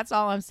photograph. That's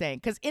all I'm saying.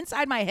 Because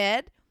inside my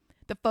head,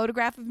 the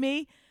photograph of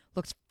me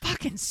looks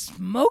fucking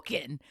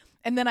smoking.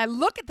 And then I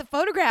look at the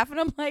photograph and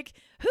I'm like,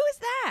 who is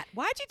that?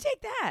 Why'd you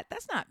take that?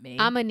 That's not me.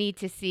 I'm going to need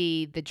to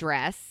see the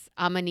dress.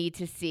 I'm going to need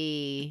to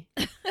see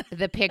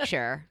the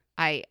picture.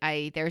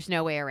 There's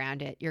no way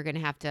around it. You're going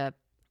to have to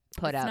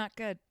put up. It's not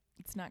good.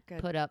 It's not good.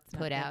 Put up,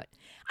 put out.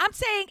 I'm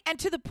saying, and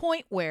to the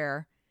point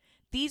where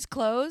these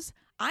clothes,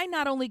 I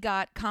not only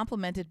got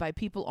complimented by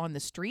people on the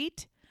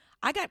street,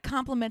 I got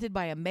complimented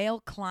by a male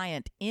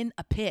client in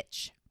a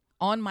pitch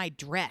on my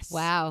dress.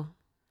 Wow.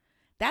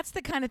 That's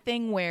the kind of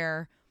thing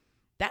where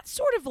that's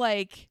sort of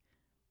like,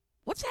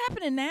 what's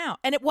happening now?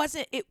 And it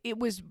wasn't, it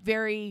was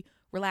very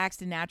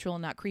relaxed and natural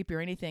and not creepy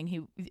or anything.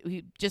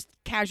 He just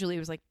casually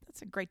was like,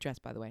 that's a great dress,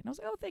 by the way. And I was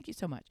like, oh, thank you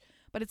so much.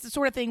 But it's the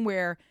sort of thing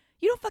where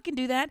you don't fucking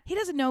do that. He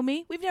doesn't know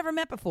me. We've never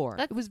met before.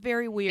 It was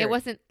very weird. It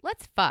wasn't,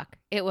 let's fuck.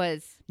 It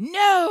was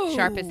no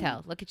sharp as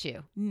hell. Look at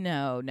you.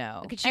 No.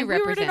 Look at you and we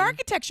were at representing. an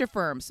architecture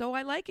firm, so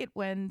I like it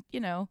when,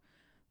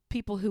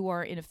 people who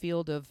are in a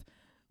field of,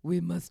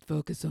 we must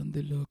focus on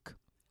the look.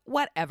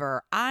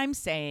 Whatever. I'm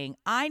saying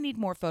I need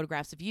more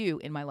photographs of you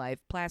in my life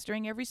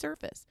plastering every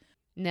surface.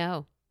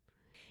 No.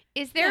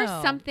 Is there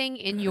No. something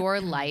in your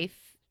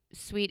life,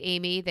 sweet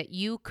Amy, that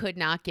you could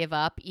not give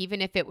up,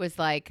 even if it was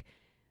like,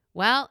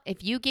 well,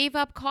 if you gave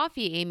up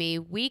coffee, Amy,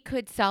 we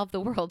could solve the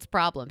world's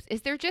problems?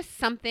 Is there just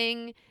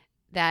something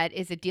that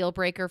is a deal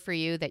breaker for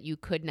you that you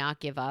could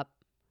not give up?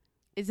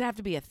 Does it have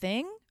to be a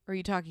thing? Or are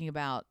you talking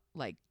about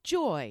like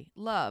joy,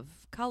 love,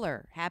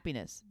 color,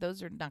 happiness?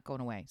 Those are not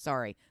going away.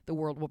 Sorry. The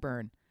world will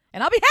burn.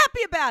 And I'll be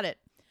happy about it.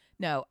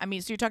 No, I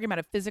mean, so you're talking about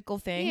a physical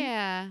thing?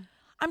 Yeah.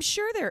 I'm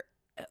sure there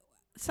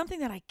something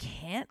that I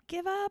can't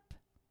give up.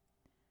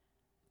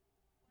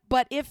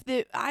 But if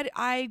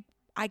I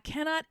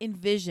cannot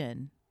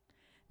envision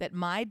that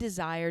my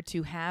desire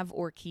to have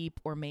or keep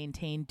or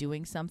maintain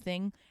doing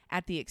something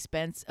at the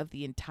expense of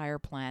the entire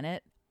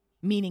planet,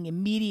 meaning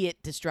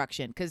immediate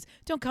destruction, because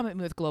don't come at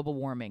me with global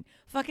warming.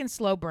 Fucking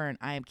slow burn.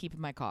 I am keeping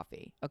my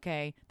coffee.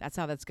 Okay? That's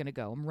how that's going to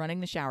go. I'm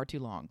running the shower too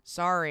long.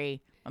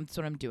 Sorry. That's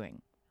what I'm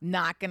doing.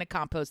 Not going to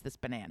compost this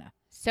banana.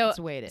 So that's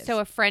the way it is. So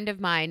a friend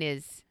of mine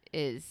is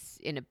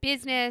in a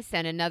business,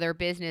 and another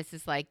business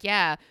is like,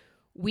 yeah,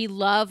 we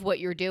love what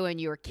you're doing.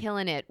 You're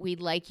killing it. We'd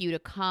like you to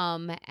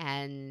come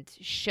and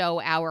show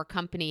our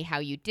company how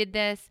you did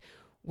this.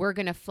 We're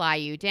going to fly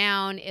you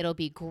down. It'll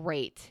be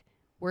great.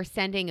 We're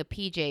sending a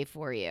PJ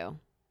for you.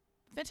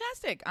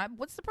 Fantastic.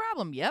 What's the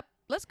problem? Yep.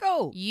 Let's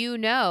go. You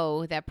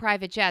know that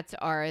private jets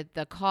are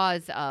the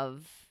cause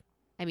of,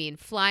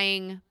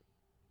 flying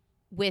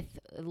with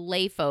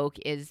lay folk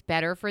is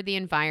better for the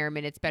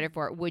environment. It's better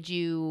for, would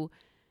you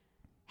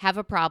have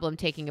a problem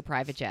taking a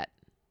private jet?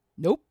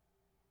 Nope.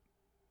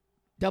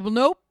 Double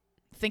nope.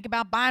 Think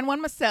about buying one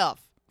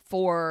myself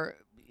for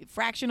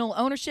fractional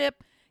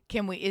ownership.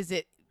 Is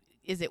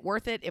it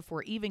worth it if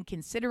we're even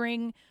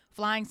considering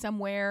flying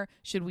somewhere?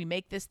 Should we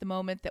make this the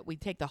moment that we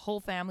take the whole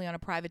family on a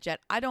private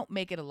jet? I don't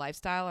make it a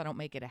lifestyle. I don't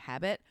make it a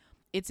habit.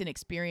 it's an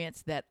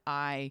experience that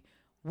I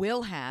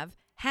will have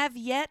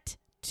yet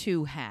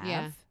to have,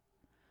 Yeah.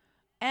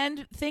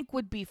 and think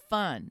would be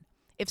fun.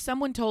 If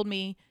someone told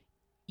me,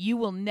 you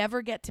will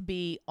never get to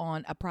be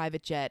on a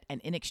private jet,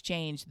 and in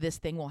exchange, this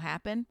thing will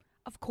happen,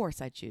 of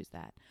course I'd choose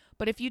that.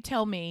 But if you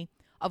tell me,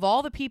 of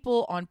all the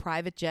people on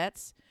private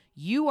jets,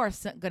 you are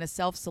going to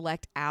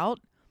self-select out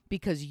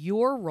because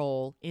your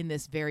role in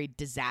this very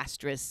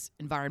disastrous,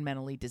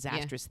 environmentally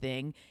disastrous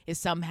thing is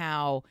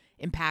somehow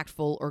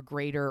impactful or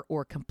greater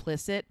or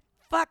complicit,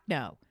 fuck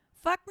no.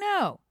 Fuck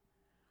no.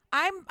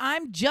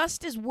 I'm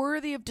just as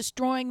worthy of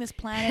destroying this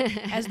planet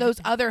as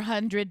those other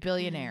 100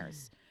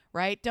 billionaires,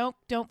 right? Don't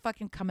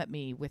fucking come at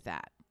me with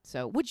that.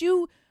 So, would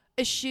you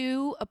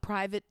eschew a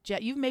private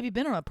jet? You've maybe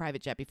been on a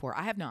private jet before.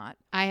 I have not.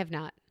 I have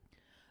not.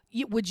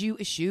 Would you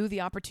eschew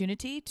the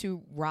opportunity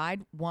to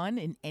ride one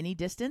in any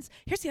distance?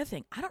 Here's the other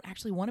thing. I don't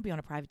actually want to be on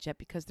a private jet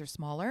because they're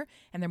smaller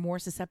and they're more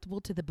susceptible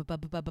to the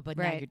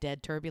now you're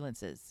dead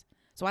turbulences.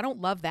 So I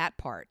don't love that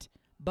part.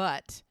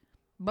 But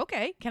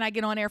okay, can I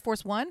get on Air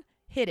Force One?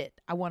 Hit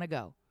it. I want to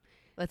go.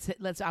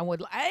 I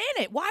would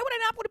in it. Why would I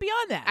not want to be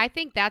on that? I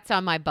think that's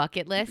on my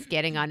bucket list,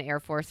 getting on Air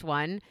Force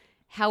One.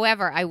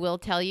 However, I will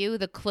tell you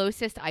the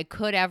closest I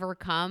could ever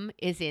come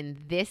is in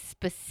this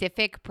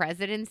specific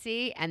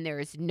presidency, and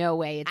there's no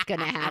way it's going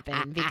to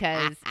happen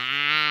because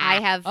I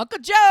have Uncle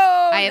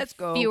Joe. Let's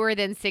go. Fewer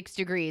than 6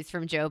 degrees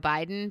from Joe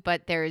Biden,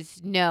 but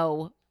there's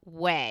no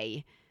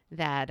way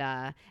that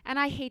and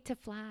I hate to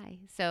fly.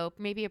 So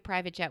maybe a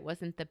private jet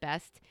wasn't the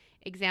best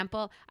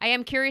example. I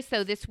am curious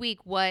though, this week,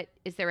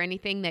 is there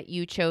anything that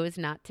you chose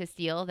not to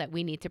steal that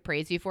we need to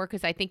praise you for?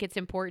 Because I think it's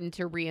important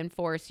to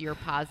reinforce your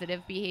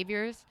positive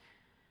behaviors.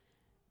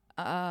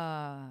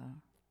 I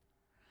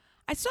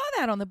saw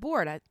that on the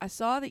board. I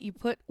saw that you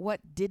put what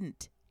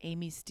didn't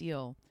Amy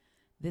steal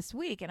this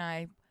week, and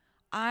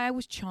I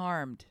was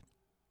charmed.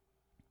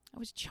 I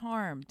was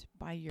charmed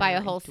by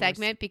a whole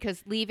segment,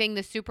 because leaving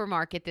the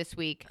supermarket this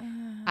week,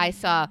 I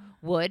saw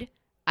wood,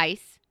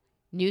 ice,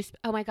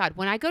 oh my God,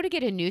 when I go to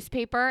get a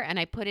newspaper and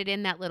I put it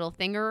in that little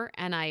thinger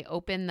and I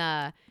open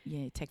the...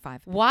 Yeah, take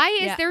 5.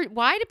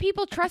 Why do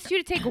people trust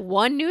you to take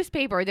one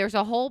newspaper? There's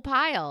a whole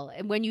pile.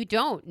 And when you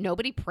don't,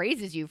 nobody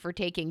praises you for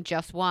taking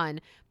just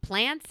one.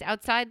 Plants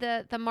outside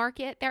the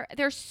market,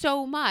 there's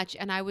so much.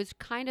 And I was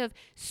kind of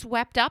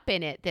swept up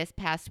in it this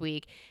past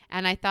week.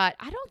 And I thought,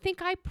 I don't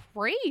think I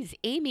praise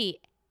Amy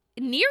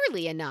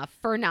nearly enough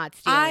for not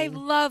stealing. I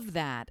love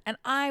that. And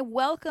I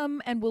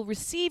welcome and will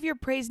receive your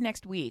praise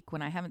next week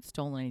when I haven't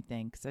stolen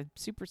anything, because I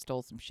super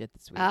stole some shit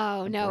this week.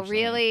 Oh, no,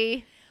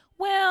 really?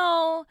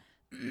 Well,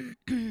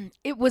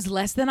 it was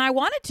less than I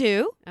wanted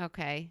to.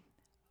 Okay.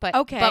 But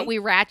we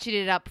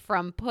ratcheted up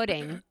from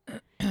pudding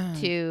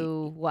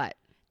to what?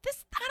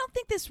 I don't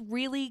think this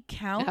really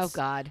counts. Oh,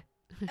 God.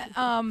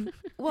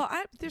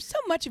 There's so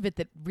much of it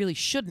that really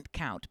shouldn't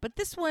count. But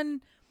this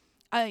one,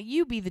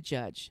 you be the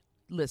judge,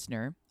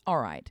 listener. All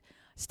right.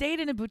 Stayed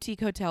in a boutique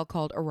hotel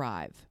called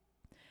Arrive.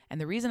 And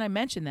the reason I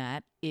mention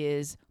that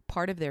is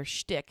part of their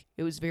shtick.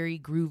 It was very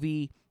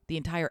groovy. The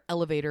entire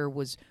elevator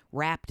was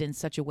wrapped in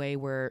such a way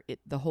where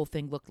the whole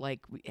thing looked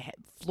like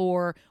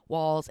floor,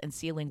 walls, and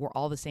ceiling were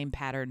all the same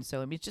pattern.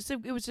 So, I mean,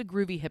 it was a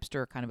groovy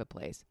hipster kind of a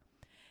place.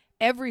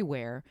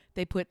 Everywhere,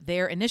 they put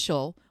their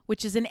initial,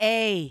 which is an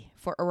A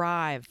for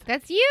Arrive.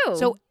 That's you.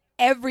 So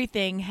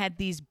everything had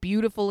these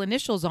beautiful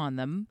initials on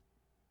them.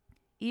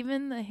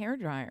 Even the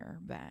hairdryer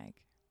bag,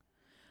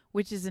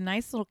 which is a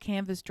nice little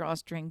canvas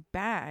drawstring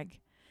bag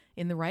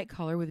in the right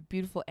color with a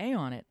beautiful A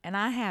on it. And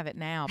I have it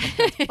now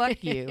because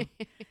fuck you.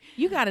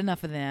 You got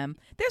enough of them.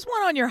 There's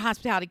one on your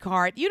hospitality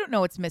card. You don't know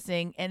what's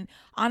missing. And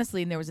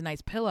honestly, there was a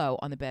nice pillow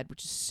on the bed,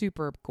 which is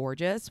super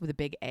gorgeous with a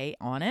big A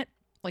on it.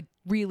 Like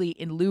really,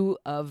 in lieu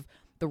of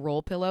the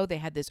roll pillow, they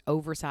had this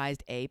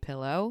oversized A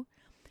pillow.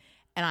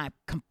 And I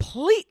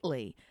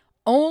completely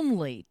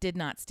only did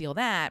not steal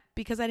that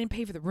because I didn't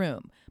pay for the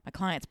room. My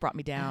clients brought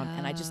me down,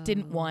 and I just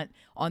didn't want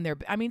on their...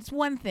 I mean, it's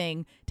one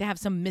thing to have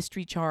some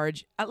mystery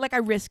charge. Like, I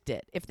risked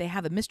it. If they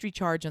have a mystery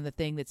charge on the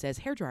thing that says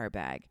hairdryer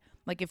bag,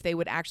 like if they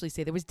would actually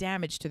say there was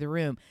damage to the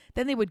room,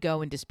 then they would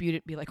go and dispute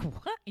it, be like,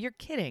 what? You're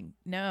kidding.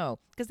 No,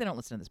 because they don't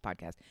listen to this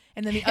podcast.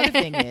 And then the other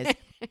thing is...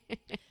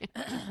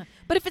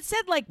 but if it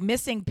said, like,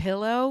 missing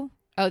pillow...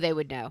 Oh, they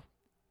would know.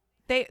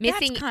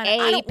 Missing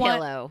a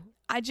pillow.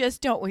 I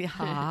just don't.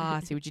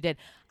 See what you did.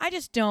 I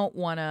just don't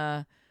want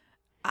to.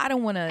 I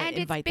don't want to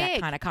invite that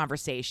kind of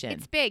conversation.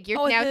 It's big.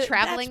 You're now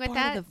traveling with that.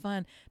 That's part of the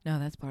fun. No,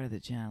 that's part of the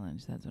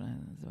challenge. That's what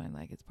I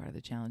like. It's part of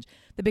the challenge.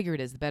 The bigger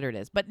it is, the better it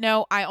is. But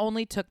no, I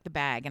only took the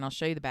bag, and I'll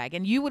show you the bag.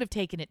 And you would have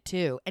taken it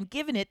too and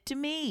given it to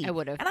me. I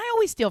would have. And I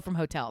always steal from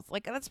hotels.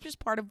 Like, that's just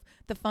part of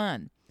the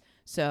fun.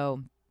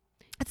 So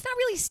it's not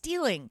really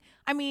stealing.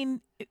 I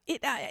mean,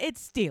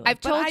 it's stealing. I've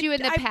told you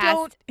in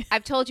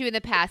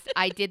the past.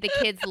 I did the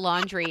kids'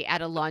 laundry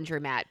at a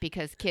laundromat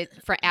because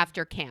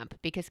after camp,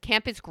 because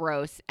camp is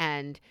gross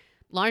and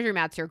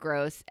laundromats are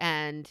gross,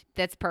 and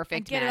that's perfect.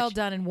 And get match. It all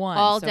done in one.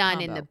 All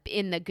done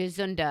in the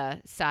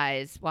Gazunda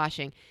size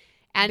washing,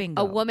 and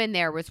Bingo. A woman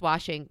there was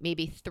washing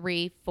maybe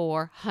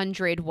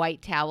 300-400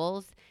 white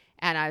towels.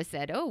 And I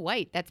said, oh,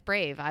 white, that's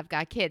brave. I've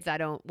got kids. I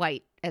don't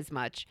white as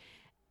much,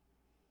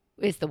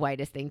 is the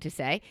whitest thing to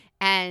say.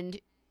 And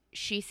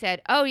she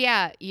said, oh,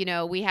 yeah,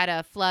 we had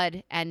a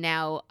flood and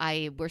now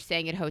we're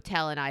staying at a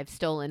hotel and I've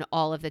stolen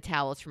all of the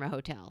towels from a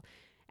hotel.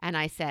 And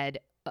I said,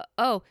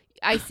 oh,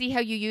 I see how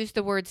you use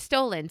the word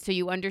stolen. So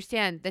you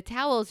understand the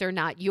towels are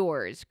not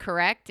yours,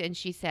 correct? And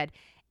she said,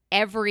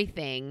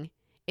 everything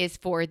is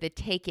for the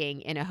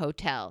taking in a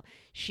hotel.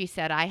 She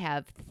said, I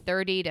have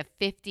 30 to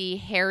 50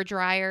 hair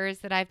dryers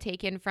that I've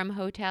taken from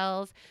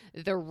hotels,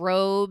 the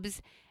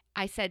robes.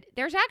 I said,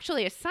 there's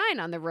actually a sign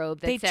on the robe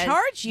that says,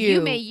 charge you.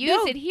 You may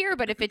use it here,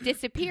 but if it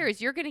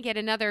disappears, you're going to get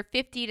another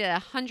 $50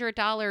 to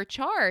 $100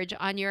 charge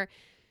on your...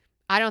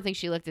 I don't think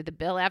she looked at the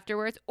bill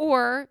afterwards,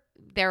 or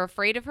they're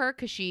afraid of her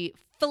because she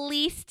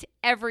fleeced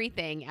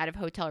everything out of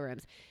hotel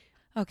rooms.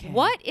 Okay.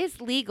 What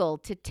is legal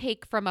to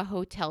take from a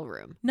hotel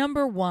room?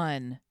 Number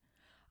one,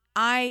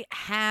 I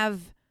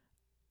have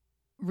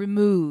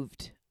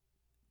removed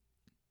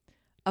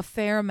a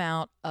fair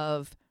amount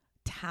of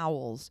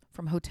towels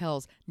from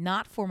hotels,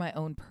 not for my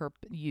own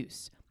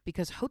use,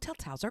 because hotel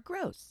towels are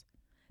gross.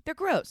 They're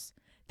gross.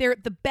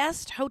 The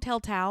best hotel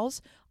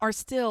towels are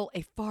still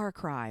a far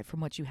cry from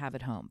what you have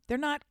at home. They're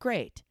not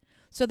great.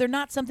 So they're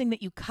not something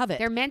that you covet.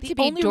 They're meant to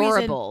be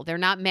durable. They're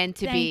not meant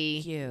to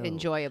be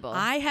enjoyable.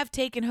 I have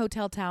taken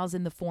hotel towels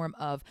in the form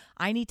of,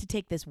 I need to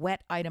take this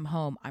wet item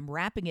home. I'm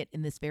wrapping it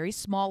in this very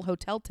small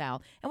hotel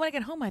towel. And when I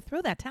get home, I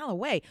throw that towel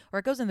away or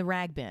it goes in the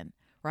rag bin,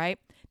 right?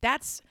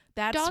 That's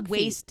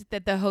waste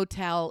that the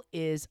hotel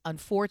is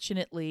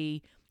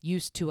unfortunately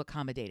used to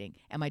accommodating.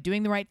 Am I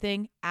doing the right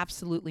thing?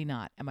 Absolutely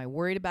not. Am I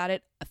worried about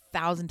it?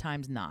 1,000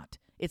 times not.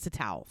 It's a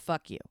towel.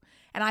 Fuck you.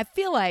 And I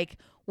feel like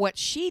what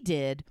she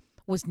did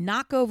was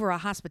knock over a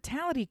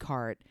hospitality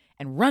cart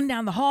and run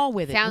down the hall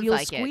with it,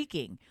 wheels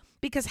squeaking.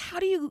 Because how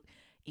do you,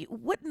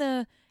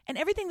 and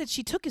everything that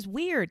she took is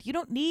weird. You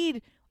don't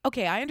need,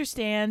 okay, I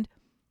understand.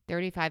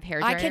 35 hair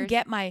dryers.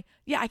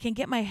 I can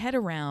get my head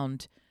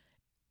around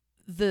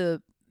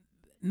the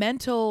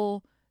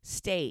mental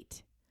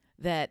state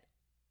that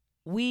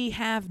we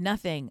have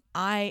nothing.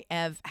 I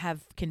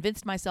have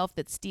convinced myself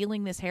that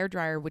stealing this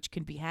hairdryer, which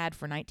can be had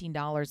for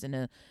 $19 in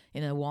a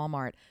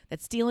Walmart,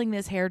 that stealing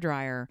this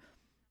hairdryer,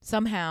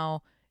 somehow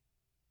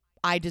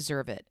I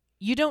deserve it.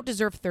 You don't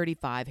deserve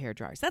 35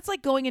 hairdryers. That's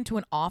like going into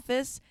an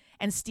office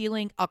and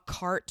stealing a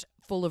cart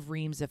full of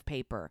reams of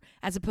paper,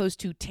 as opposed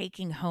to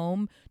taking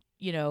home,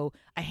 a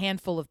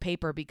handful of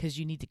paper because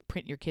you need to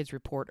print your kid's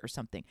report or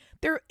something.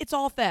 It's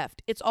all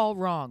theft. It's all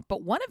wrong.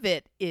 But one of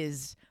it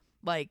is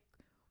like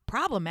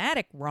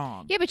problematic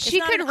wrong. Yeah, but it's she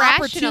not could an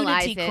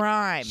rationalize opportunity it.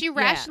 Crime. She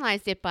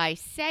rationalized it by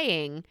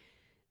saying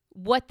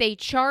what they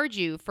charge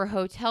you for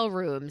hotel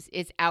rooms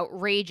is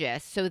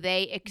outrageous. So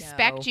they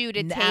expect you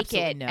to take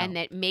it, and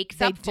that makes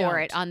up for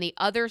it on the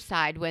other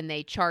side when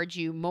they charge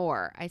you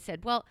more. I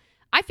said, well,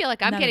 I feel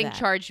like I'm getting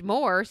charged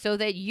more so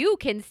that you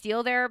can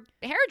steal their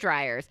hair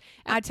dryers.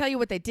 I tell you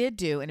what they did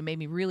do, and it made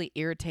me really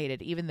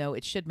irritated, even though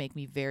it should make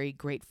me very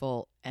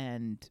grateful,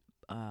 and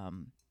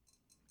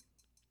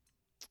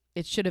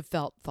it should have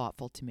felt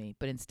thoughtful to me,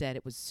 but instead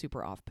it was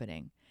super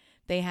off-putting.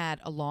 They had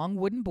a long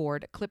wooden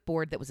board, a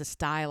clipboard that was a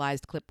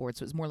stylized clipboard,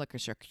 so it was more like a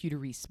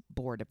charcuterie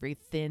board, a very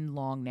thin,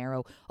 long,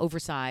 narrow,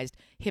 oversized,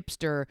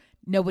 hipster.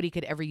 Nobody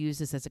could ever use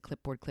this as a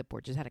clipboard.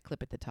 Just had a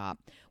clip at the top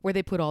where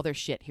they put all their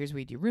shit. Here's where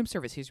you do room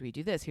service. Here's where you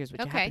do this. Here's what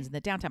happens in the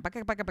downtown.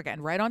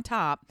 And right on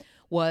top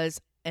was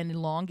an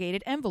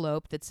elongated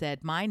envelope that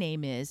said, my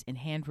name is, in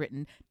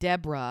handwritten,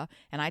 Deborah,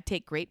 and I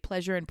take great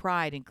pleasure and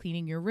pride in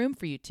cleaning your room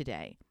for you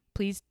today.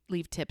 Please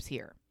leave tips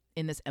here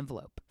in this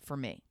envelope for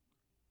me.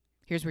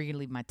 Here's where you're going to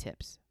leave my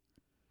tips.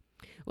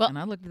 Well, and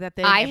I looked at that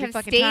thing I every have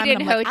fucking stayed time,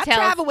 in and I'm like, hotels. I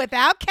travel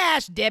without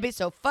cash, Debbie,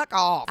 so fuck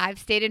off. I've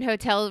stayed in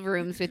hotel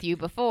rooms with you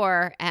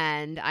before,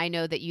 and I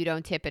know that you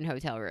don't tip in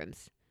hotel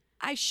rooms.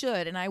 I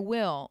should, and I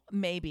will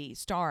maybe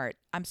start.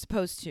 I'm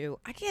supposed to.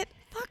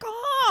 Fuck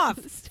off.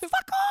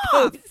 Fuck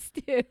off.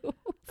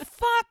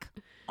 Fuck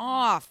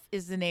off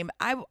is the name.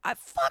 I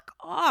fuck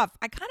off.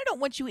 I kind of don't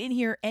want you in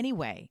here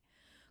anyway.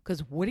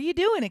 Because what are you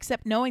doing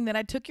except knowing that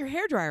I took your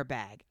hairdryer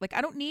bag? Like,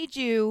 I don't need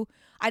you.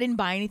 I didn't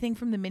buy anything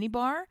from the mini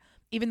bar,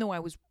 even though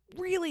I was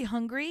really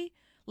hungry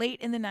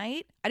late in the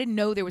night. I didn't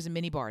know there was a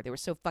mini bar. They were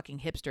so fucking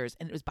hipsters,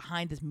 and it was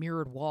behind this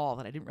mirrored wall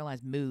that I didn't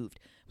realize moved.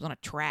 It was on a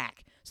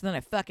track. So then I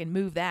fucking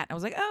moved that. I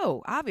was like,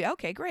 oh,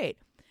 okay, great.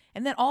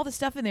 And then all the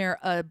stuff in there,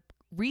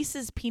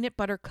 Reese's peanut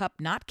butter cup,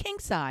 not king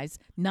size,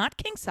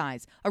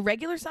 a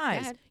regular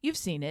size. You've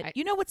seen it.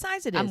 You know what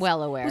size it is. I'm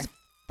well aware. It was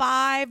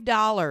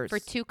 $5 for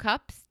 2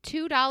 cups.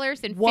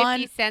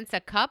 $2.50 a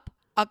cup.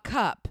 A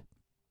cup.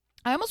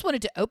 I almost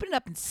wanted to open it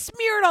up and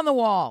smear it on the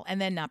wall and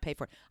then not pay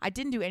for it. I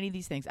didn't do any of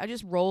these things. I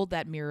just rolled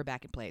that mirror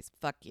back in place.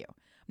 Fuck you.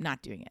 I'm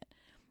not doing it.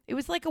 It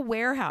was like a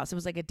warehouse. It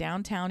was like a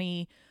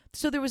downtowny.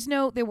 So there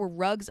were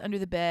rugs under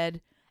the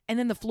bed, and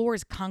then the floor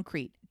is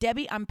concrete.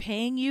 Debbie, I'm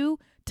paying you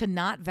to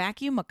not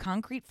vacuum a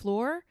concrete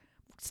floor.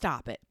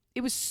 Stop it.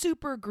 It was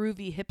super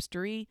groovy,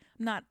 hipstery.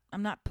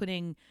 I'm not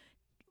putting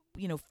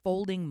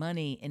folding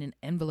money in an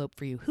envelope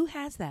for you. Who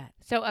has that?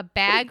 So a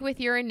bag with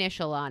your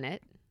initial on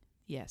it.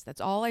 Yes,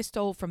 that's all I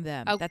stole from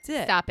them. Oh, That's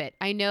it. Stop it.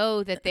 I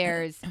know that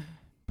there's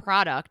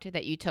product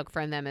that you took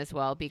from them as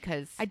well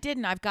because I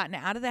didn't. I've gotten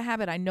out of the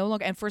habit. I no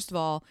longer. And first of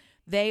all,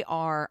 I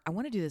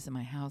want to do this in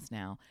my house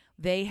now.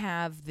 They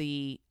have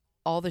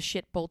all the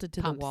shit bolted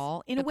to Pumps. the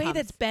wall in a The way that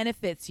pumps.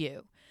 benefits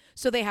you.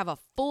 So they have a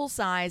full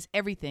size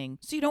everything,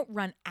 so you don't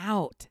run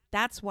out.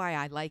 That's why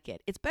I like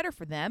it. It's better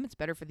for them. It's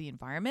better for the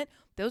environment.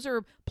 Those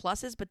are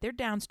pluses, but they're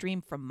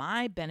downstream from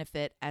my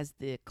benefit as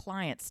the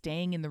client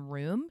staying in the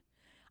room.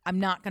 I'm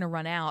not going to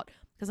run out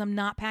because I'm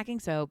not packing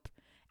soap,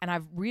 and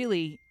I've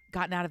really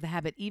gotten out of the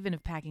habit even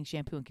of packing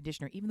shampoo and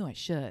conditioner, even though I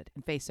should,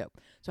 and face soap.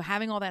 So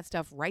having all that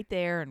stuff right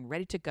there and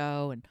ready to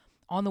go and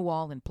on the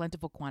wall in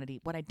plentiful quantity.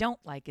 What I don't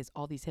like is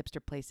all these hipster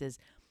places,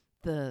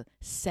 the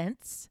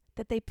scents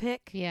that they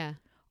pick yeah.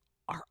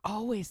 are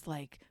always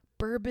like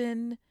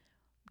bourbon,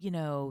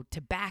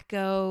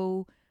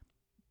 tobacco,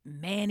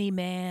 Manny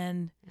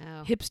Man,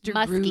 Oh. hipster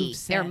Musky. groove They're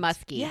scent.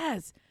 musky.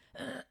 Yes.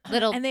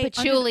 Little And they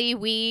patchouli,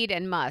 weed,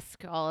 and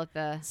musk. All of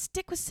the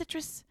stick with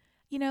citrus,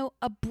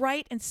 a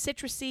bright and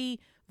citrusy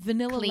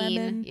vanilla clean.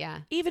 lemon.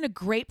 Yeah. Even a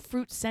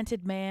grapefruit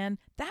scented man,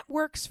 that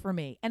works for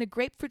me. And a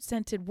grapefruit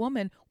scented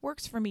woman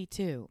works for me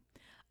too.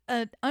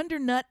 An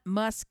undernut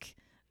musk,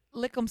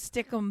 lick 'em,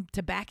 stick 'em,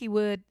 tobacco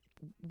wood,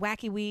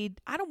 wacky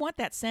weed. I don't want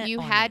that scent. You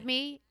on had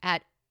me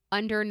at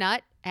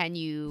undernut and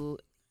you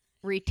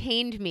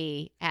retained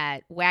me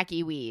at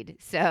wacky weed.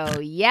 So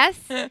yes,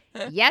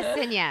 yes,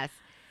 and yes.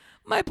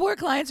 My poor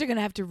clients are going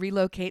to have to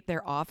relocate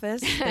their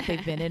office that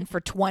they've been in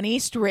for 20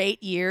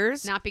 straight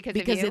years. Not because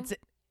of you.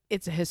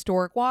 It's a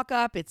historic walk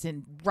up. It's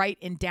right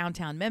in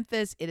downtown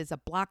Memphis. It is a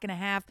block and a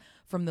half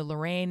from the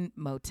Lorraine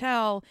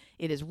Motel.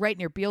 It is right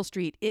near Beale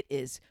Street. It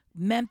is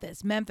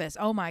Memphis.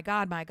 Oh my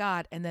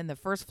God. And then the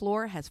first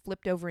floor has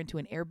flipped over into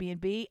an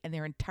Airbnb and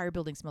their entire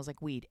building smells like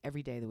weed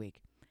every day of the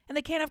week. And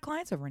they can't have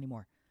clients over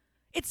anymore.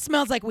 It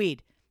smells like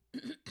weed.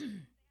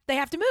 They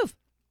have to move.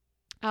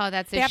 Oh,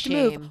 that's They a have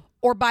shame. to move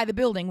or buy the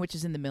building, which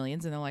is in the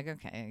millions. And they're like,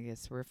 okay, I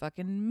guess we're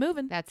fucking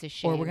moving. That's a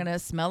shame. Or we're going to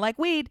smell like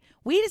weed.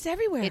 Weed is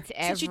everywhere. It's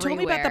Since you told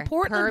me about the everywhere.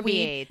 Portland weed,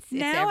 Permeates. It's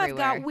now I've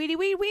got everywhere. weedy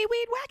weed,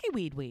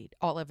 wacky weed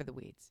all over the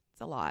weeds. It's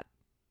a lot.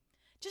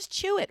 Just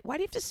chew it. Why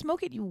do you have to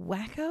smoke it, you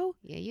wacko?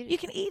 Yeah, You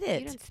can eat You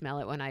it. don't smell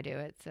it when I do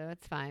it, so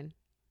it's fine.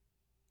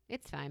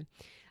 It's fine.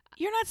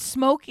 You're not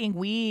smoking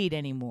weed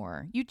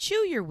anymore. You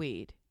chew your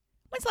weed.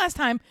 When's the last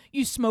time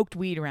you smoked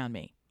weed around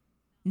me?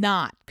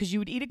 Not, because you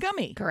would eat a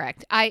gummy.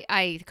 Correct.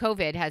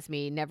 COVID has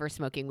me never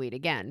smoking weed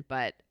again,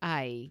 but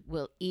I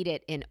will eat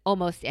it in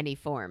almost any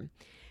form.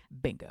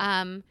 Bingo.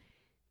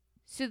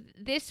 So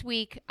this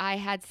week I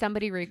had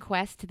somebody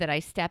request that I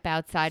step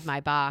outside my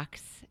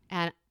box,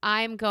 and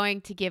I'm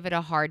going to give it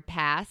a hard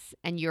pass,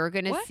 and you're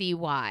going to What? see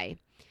why.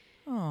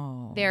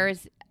 Oh.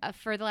 There's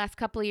for the last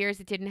couple of years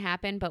it didn't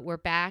happen, but we're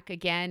back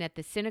again at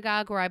the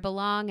synagogue where I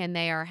belong, and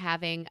they are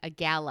having a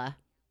gala.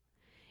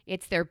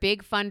 It's their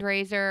big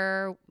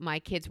fundraiser. My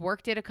kids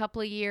worked it a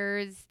couple of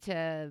years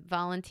to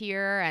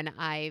volunteer, and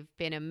I've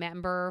been a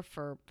member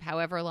for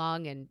however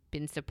long and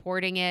been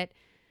supporting it.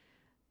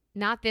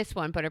 Not this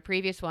one, but a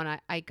previous one.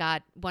 I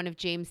got one of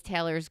James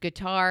Taylor's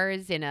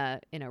guitars in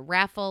a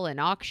raffle, an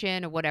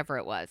auction, or whatever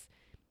it was.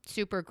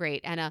 Super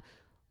great. And a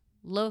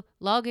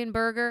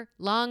Longdenburger.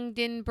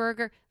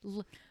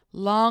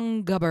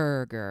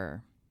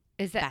 Longaburger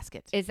Is that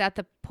basket. Is that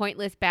the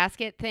pointless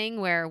basket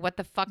thing where what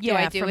the fuck do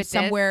I do from with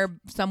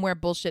somewhere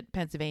bullshit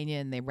Pennsylvania,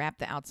 and they wrap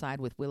the outside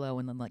with willow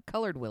and then like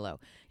colored willow.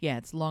 Yeah,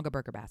 it's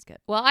Longaburger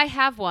basket. Well, I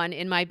have one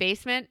in my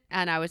basement,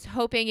 and I was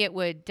hoping it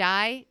would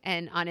die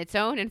and on its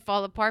own and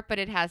fall apart, but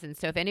it hasn't.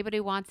 So if anybody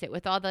wants it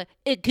with all the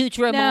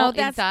accoutrement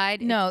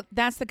inside, No,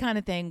 that's the kind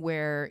of thing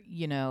where,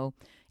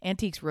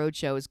 Antiques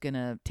Roadshow is going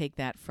to take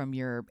that from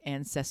your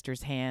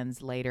ancestors'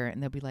 hands later, and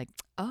they'll be like,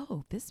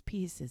 oh, this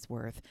piece is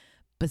worth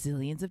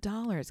bazillions of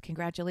dollars.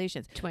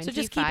 Congratulations. So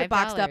just keep it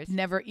boxed up.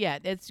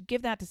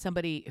 Give that to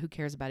somebody who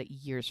cares about it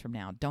years from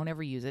now. Don't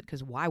ever use it,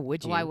 because why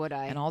would you? Why would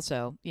I? And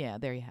also,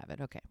 there you have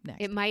it. Okay,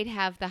 next. It might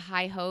have the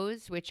high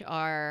hose, which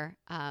are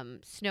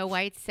Snow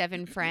White's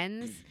 7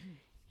 friends.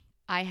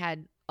 I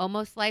had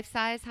almost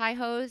life-size high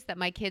hose that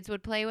my kids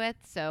would play with.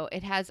 So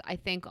it has, I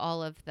think,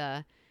 all of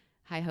the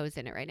high hose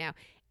in it right now.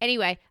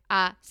 Anyway,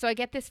 so I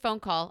get this phone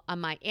call on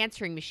my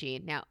answering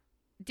machine. Now,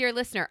 dear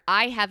listener,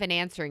 I have an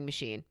answering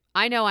machine.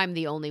 I know I'm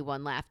the only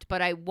one left,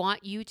 but I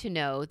want you to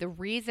know the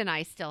reason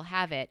I still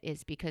have it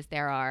is because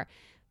there are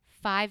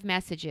 5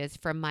 messages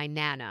from my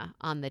Nana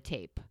on the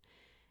tape.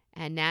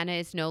 And Nana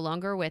is no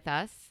longer with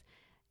us.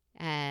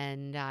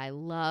 And I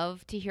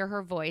love to hear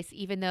her voice,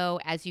 even though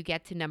as you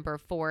get to number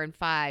 4 and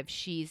 5,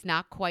 she's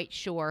not quite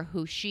sure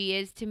who she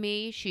is to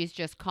me. She's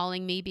just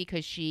calling me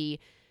because she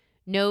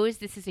knows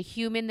this is a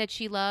human that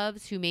she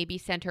loves who maybe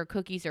sent her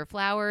cookies or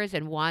flowers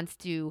and wants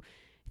to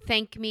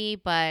thank me,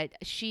 but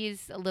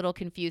she's a little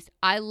confused.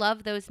 I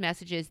love those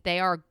messages. They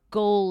are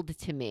gold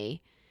to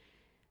me.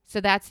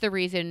 So that's the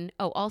reason.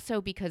 Oh,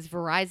 also because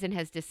Verizon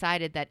has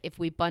decided that if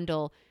we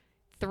bundle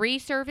 3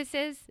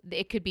 services,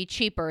 it could be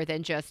cheaper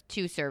than just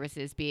 2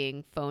 services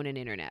being phone and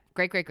internet.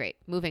 Great, great, great.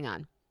 Moving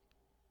on.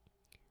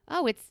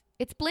 Oh,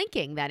 it's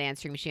blinking, that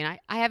answering machine.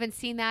 I haven't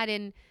seen that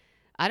in,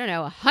 I don't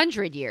know,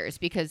 100 years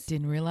because...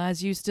 Didn't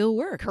realize you still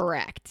work.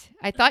 Correct.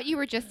 I thought you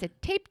were just a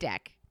tape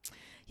deck.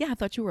 Yeah, I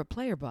thought you were a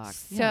player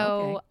box. So Yeah,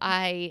 okay.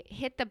 I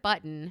hit the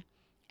button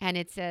and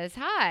it says,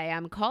 "Hi,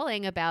 I'm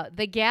calling about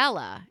the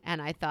gala."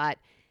 And I thought,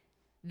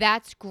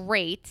 that's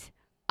great.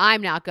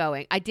 I'm not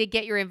going. I did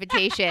get your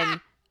invitation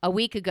a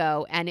week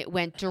ago and it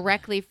went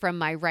directly from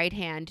my right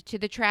hand to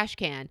the trash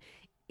can.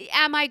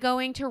 Am I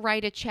going to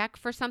write a check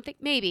for something?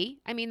 Maybe.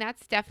 I mean,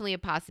 that's definitely a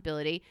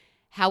possibility.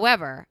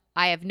 However,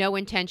 I have no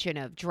intention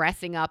of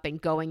dressing up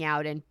and going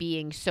out and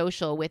being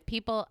social with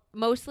people.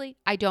 Mostly,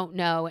 I don't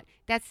know.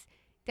 That's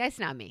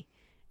not me.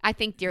 I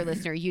think, dear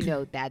listener, you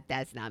know that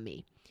that's not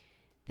me.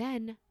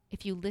 Then,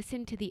 if you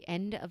listen to the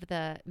end of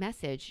the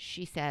message,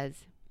 she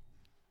says,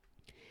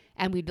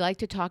 "And we'd like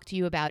to talk to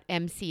you about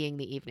emceeing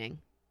the evening."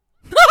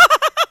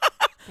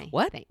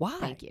 What? Why?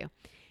 Thank you.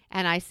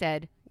 And I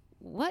said,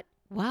 "What?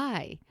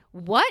 Why?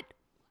 What?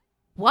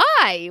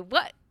 Why?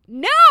 What?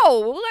 No!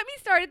 Let me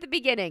start at the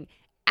beginning.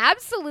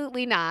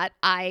 Absolutely not.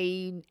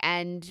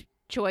 And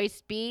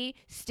choice B,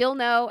 still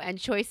no. And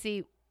choice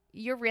C,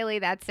 you're really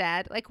that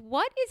sad. Like,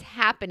 what is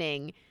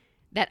happening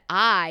that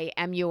I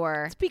am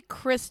your..." Let's be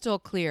crystal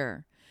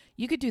clear.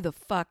 You could do the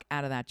fuck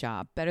out of that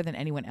job better than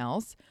anyone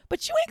else,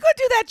 but you ain't gonna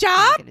do that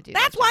job.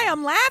 That's why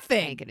I'm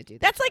laughing. I ain't gonna do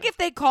that That's like job. if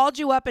they called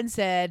you up and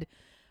said,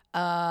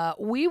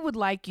 "We would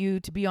like you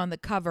to be on the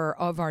cover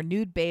of our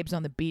Nude Babes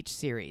on the Beach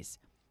series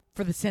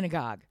for the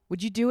synagogue."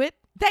 Would you do it?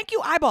 Thank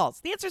you, eyeballs.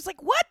 The answer is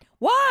like, what?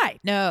 Why?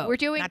 No, We're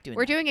doing not doing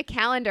we're that. doing a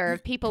calendar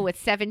of people with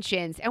 7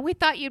 chins, and we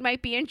thought you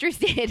might be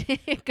interested.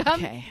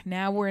 Okay,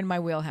 now we're in my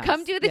wheelhouse.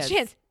 Come do the Yes.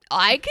 chins.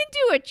 I can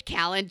do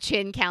a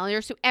chin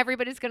calendar, so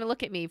everybody's going to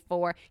look at me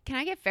for, can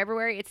I get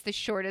February? It's the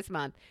shortest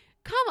month.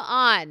 Come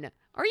on.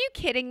 Are you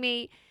kidding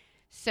me?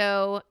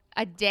 So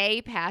a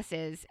day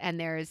passes, and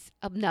there's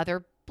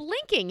another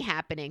blinking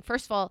happening.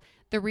 First of all,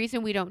 the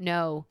reason we don't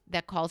know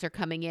that calls are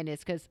coming in is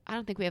because I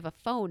don't think we have a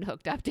phone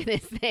hooked up to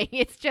this thing.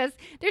 It's just,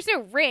 there's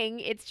no ring.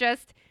 It's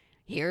just,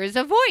 here's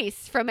a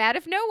voice from out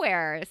of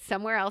nowhere,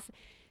 somewhere else.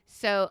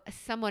 So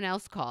someone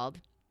else called.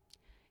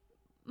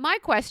 My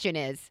question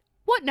is,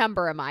 what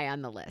number am I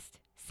on the list?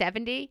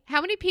 70? How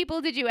many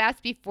people did you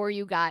ask before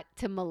you got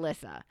to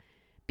Melissa?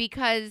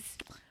 Because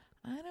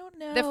I don't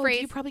know. The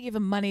phrase- You probably give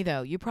them money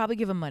though.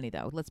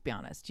 Let's be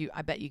honest.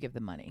 I bet you give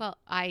them money. well,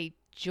 I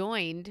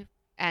joined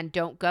and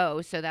don't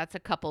go, so that's a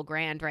couple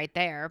grand right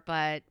there,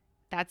 but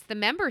that's the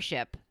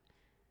membership.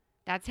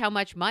 That's how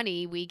much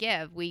money we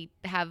give. We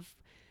have,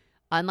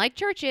 unlike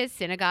churches,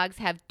 synagogues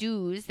have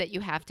dues that you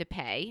have to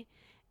pay.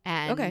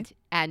 And Okay.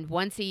 and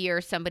once a year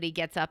somebody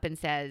gets up and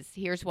says,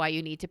 "Here's why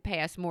you need to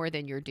pay us more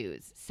than your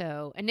dues."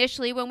 So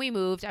initially when we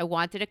moved, I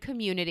wanted a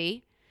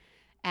community,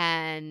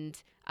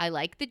 and I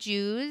like the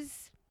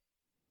Jews.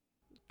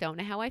 Don't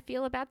know how I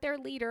feel about their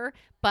leader,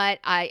 but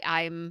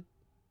I'm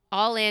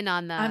all in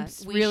on the I'm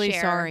we really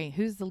share. sorry.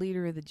 Who's the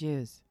leader of the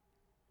Jews?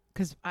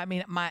 Because I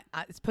mean,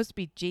 it's supposed to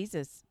be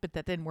Jesus, but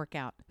that didn't work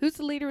out. Who's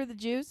the leader of the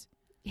Jews?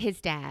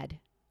 His dad.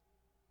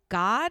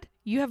 God?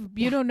 You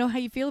don't know how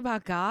you feel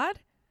about God?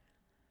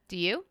 Do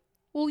you?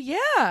 Well,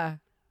 yeah,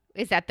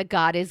 Is that the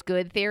God is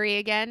good theory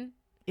again?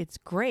 it's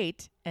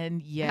great,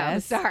 and Oh,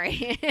 yes.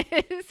 sorry.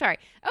 Sorry.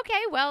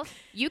 Okay, well,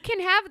 you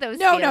can have those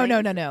No.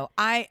 feelings.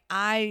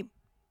 I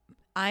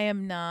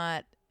am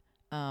not.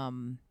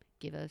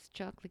 Give us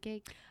chocolate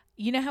cake.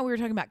 You know how we were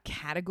talking about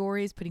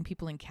categories, putting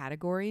people in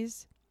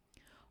categories?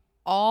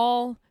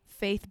 All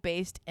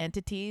faith-based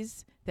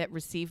entities that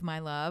receive my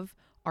love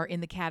are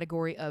in the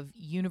category of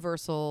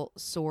universal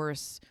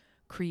source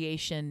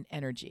creation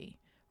energy,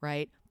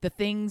 right? The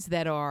things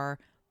that are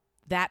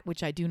that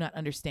which I do not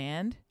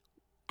understand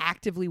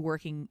actively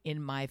working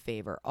in my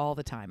favor all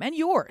the time, and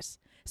yours.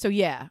 So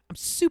yeah, I'm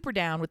super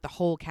down with the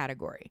whole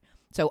category.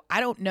 So I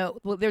don't know.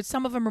 Well, there's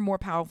some of them are more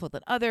powerful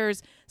than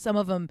others. Some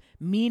of them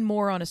mean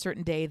more on a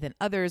certain day than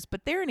others,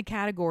 but they're in a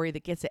category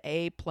that gets an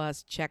A+,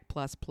 check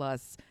plus,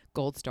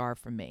 gold star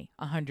from me,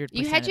 100%.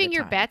 You hedging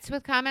your bets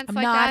with comments I'm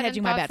like not that? hedging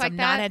and my thoughts bets. like I'm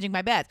that? not hedging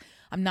my bets.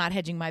 I'm not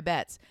hedging my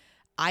bets.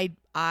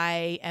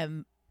 I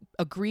am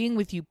agreeing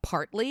with you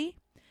partly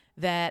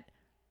that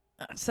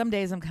some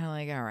days I'm kind of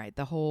like, all right,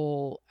 the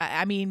whole,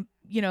 I mean,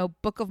 you know,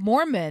 Book of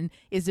Mormon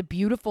is a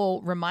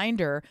beautiful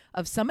reminder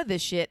of some of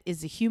this shit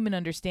is a human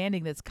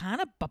understanding that's kind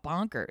of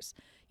bonkers.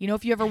 You know,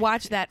 if you ever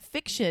watch that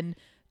fiction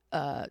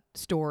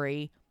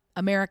story,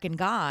 American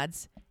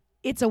Gods,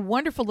 it's a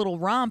wonderful little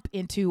romp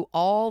into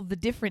all the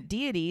different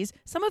deities,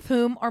 some of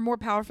whom are more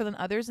powerful than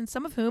others and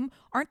some of whom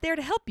aren't there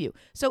to help you.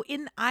 So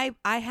I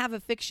have a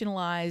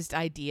fictionalized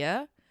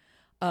idea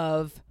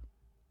of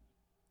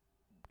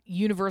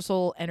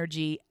universal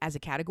energy as a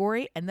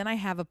category, and then I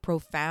have a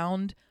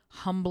profound,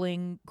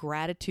 humbling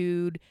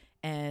gratitude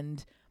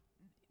and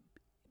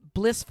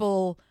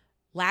blissful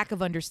lack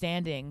of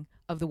understanding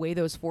of the way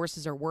those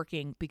forces are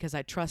working because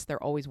I trust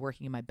they're always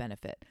working in my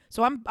benefit.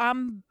 So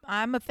I'm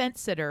a fence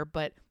sitter,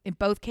 but in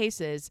both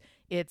cases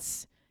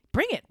it's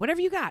Bring it.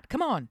 Whatever you got.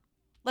 Come on.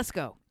 Let's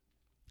go.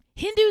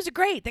 Hindus are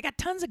great. They got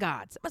tons of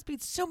gods. It must be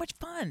so much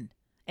fun.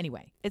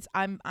 Anyway,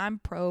 I'm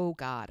pro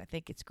God. I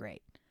think it's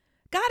great.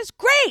 God is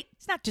great.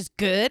 It's not just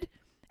good.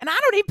 And I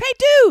don't even pay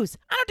dues.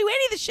 I don't do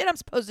any of the shit I'm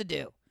supposed to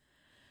do.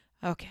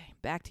 Okay,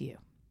 back to you.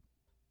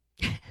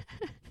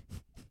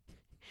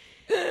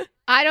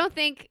 I don't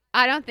think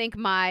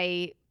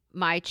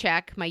my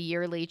check, my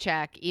yearly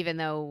check, even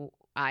though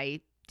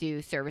I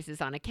do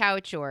services on a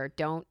couch or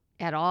don't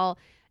at all,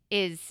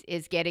 is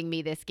getting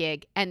me this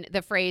gig. And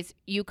the phrase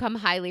 "you come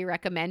highly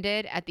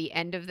recommended" at the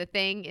end of the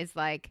thing is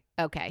like,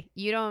 okay,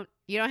 you don't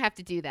have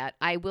to do that.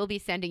 I will be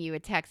sending you a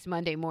text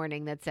Monday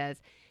morning that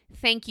says,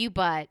 "Thank you,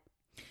 but."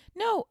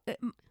 No,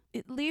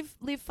 leave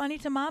funny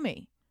to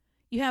mommy.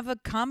 You have a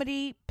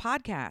comedy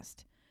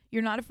podcast.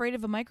 You're not afraid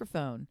of a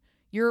microphone.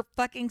 You're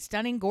fucking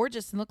stunning,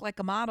 gorgeous, and look like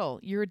a model.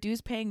 You're a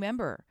dues-paying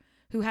member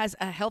who has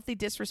a healthy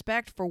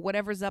disrespect for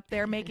whatever's up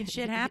there making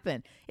shit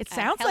happen. It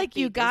sounds like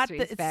you got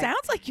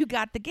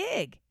the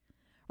gig,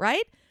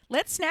 right?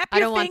 Let's snap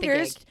your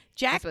fingers,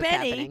 Jack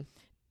Benny,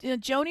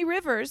 Joni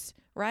Rivers,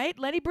 right?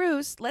 Lenny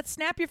Bruce. Let's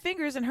snap your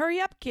fingers and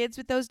hurry up, kids,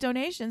 with those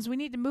donations. We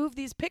need to move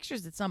these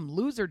pictures that some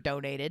loser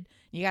donated.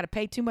 You got to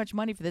pay too much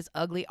money for this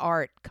ugly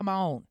art. Come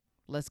on,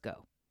 let's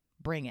go,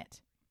 bring it.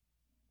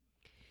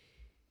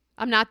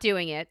 I'm not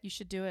doing it. You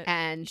should do it.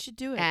 And you should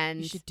do it.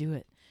 And you should do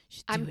it.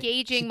 I'm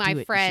gauging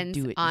my friends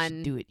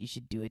on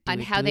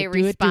how they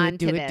respond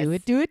to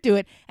this. Do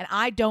it. And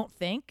I don't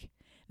think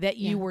that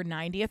you were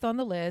 90th on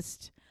the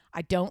list.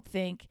 I don't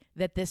think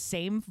that this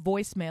same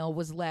voicemail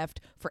was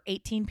left for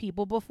 18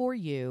 people before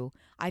you.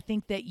 I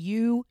think that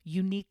you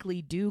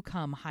uniquely do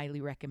come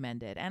highly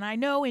recommended. And I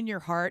know in your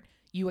heart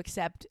you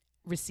accept,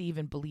 receive,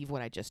 and believe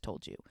what I just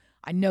told you.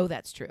 I know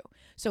that's true.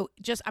 So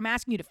I'm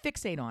asking you to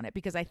fixate on it,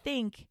 because I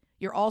think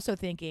you're also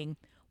thinking,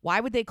 why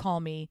would they call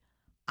me?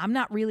 I'm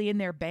not really in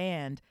their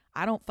band.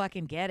 I don't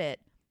fucking get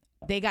it.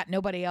 They got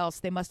nobody else.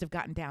 They must have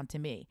gotten down to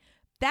me.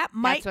 That's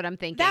what I'm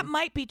thinking. That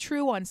might be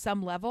true on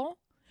some level,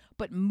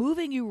 but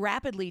moving you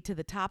rapidly to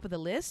the top of the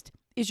list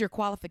is your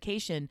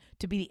qualification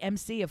to be the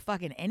MC of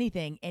fucking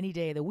anything any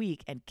day of the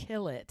week and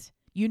kill it.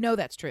 You know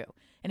that's true.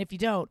 And if you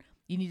don't,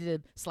 you need to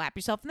slap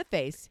yourself in the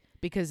face,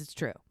 because it's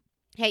true.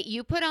 Hey,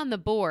 you put on the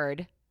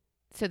board,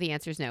 so the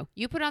answer is no.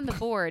 You put on the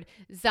board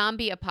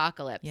zombie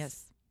apocalypse.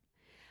 Yes.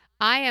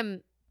 I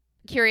am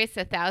curious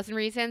 1,000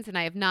 reasons, and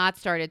I have not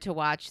started to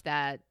watch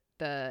that,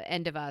 The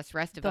End of Us,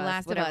 Rest of Us, The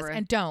Last whatever. of Us.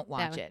 And don't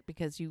watch it,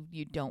 because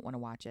you don't want to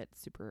watch it.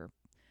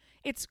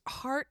 It's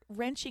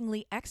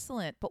heart-wrenchingly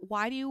excellent, but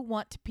why do you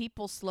want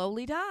people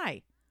slowly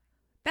die?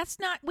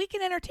 We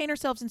can entertain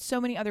ourselves in so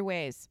many other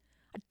ways.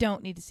 I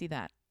don't need to see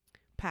that.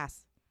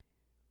 Pass.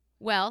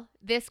 Well,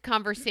 this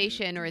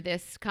conversation or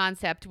this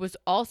concept was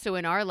also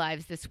in our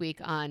lives this week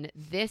on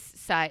this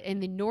side, in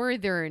the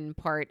northern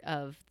part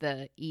of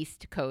the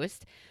East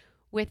Coast,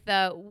 with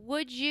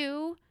would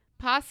you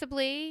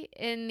possibly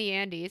in the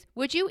Andes,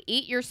 would you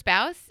eat your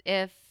spouse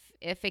if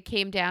it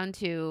came down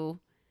to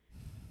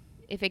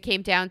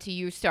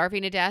you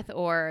starving to death,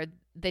 or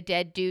the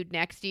dead dude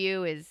next to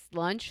you is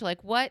lunch?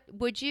 Like, what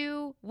would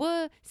you?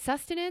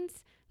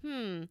 Sustenance?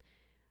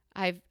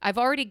 I've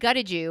already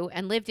gutted you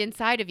and lived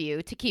inside of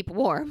you to keep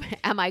warm.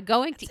 Am I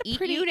going to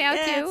eat you now too?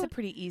 That's a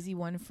pretty easy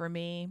one for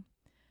me,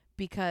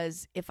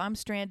 because if I'm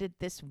stranded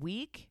this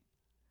week,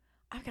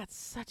 I've got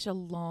such a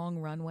long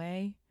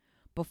runway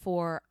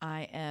before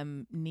I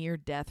am near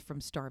death from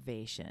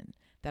starvation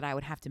that I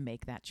would have to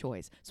make that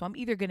choice. So I'm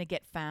either going to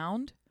get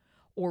found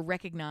or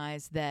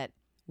recognize that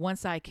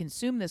once I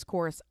consume this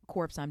corpse,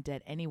 I'm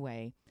dead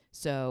anyway.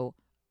 So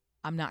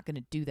I'm not going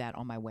to do that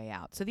on my way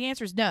out. So the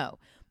answer is no,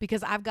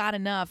 because I've got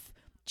enough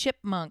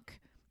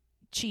chipmunk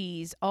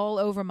cheese all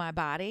over my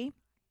body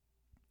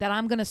that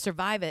I'm going to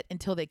survive it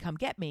until they come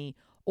get me,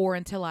 or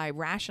until I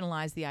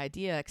rationalize the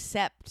idea,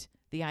 accept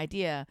the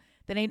idea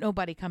that ain't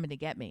nobody coming to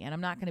get me, and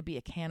I'm not going to be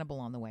a cannibal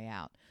on the way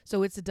out.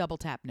 So it's a double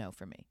tap no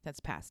for me. That's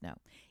pass no.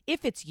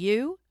 If it's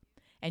you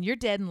and you're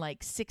dead in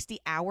like 60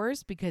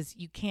 hours because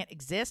you can't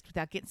exist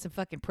without getting some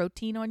fucking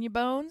protein on your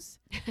bones,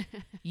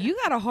 you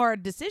got a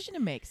hard decision to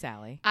make,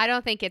 Sally. I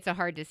don't think it's a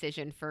hard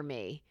decision for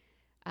me.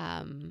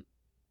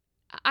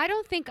 I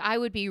don't think I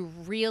would be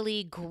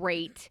really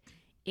great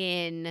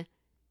in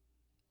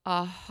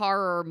a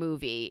horror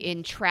movie,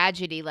 in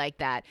tragedy like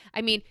that.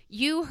 I mean,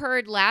 you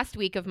heard last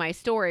week of my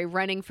story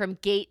running from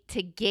gate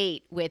to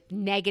gate with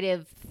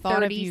negative 30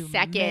 Thought of you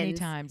seconds. Many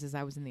times as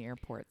I was in the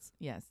airports.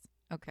 Yes.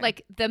 Okay.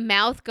 Like the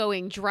mouth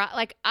going dry.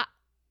 Like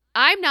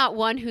I'm not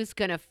one who's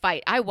going to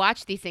fight. I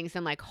watch these things and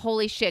I'm like,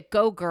 holy shit,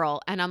 go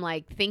girl. And I'm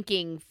like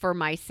thinking for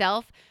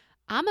myself,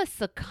 I'm a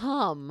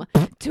succumb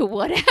to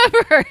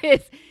whatever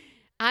is.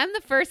 I'm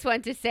the first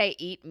one to say,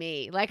 eat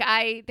me. Like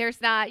you're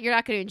not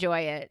going to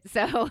enjoy it.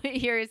 So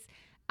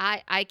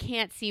I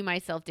can't see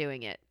myself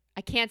doing it.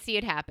 I can't see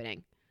it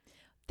happening.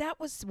 That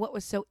was what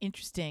was so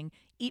interesting.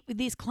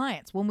 These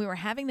clients, when we were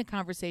having the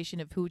conversation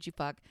of who would you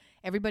fuck,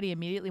 everybody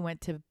immediately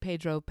went to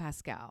Pedro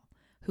Pascal,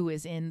 who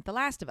is in The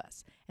Last of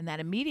Us. And that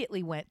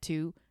immediately went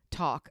to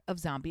talk of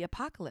zombie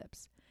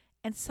apocalypse.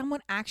 And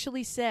someone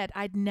actually said,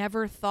 I'd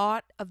never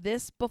thought of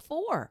this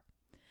before.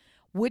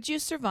 Would you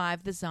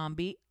survive the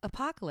zombie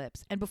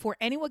apocalypse? And before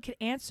anyone could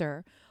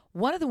answer,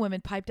 one of the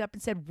women piped up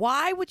and said,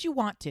 why would you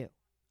want to?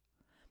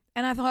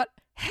 And I thought,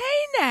 hey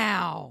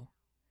now,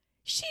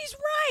 she's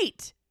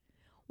right.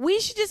 We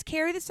should just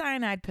carry the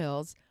cyanide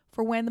pills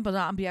for when the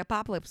zombie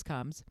apocalypse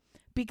comes.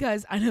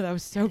 Because I know that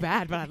was so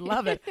bad, but I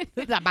love it.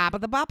 The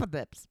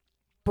apocalypse.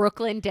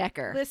 Brooklyn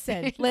Decker.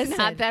 Listen.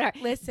 Not that hard.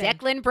 Listen.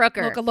 Declan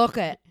Brooker. Look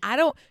it.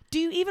 Do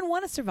you even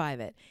want to survive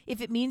it?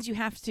 If it means you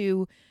have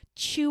to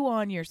chew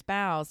on your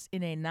spouse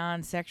in a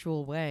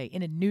non-sexual way,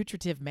 in a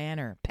nutritive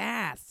manner,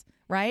 pass,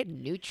 right?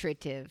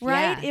 Nutritive.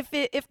 Right?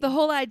 Yeah. If the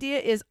whole idea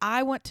is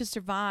I want to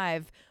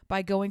survive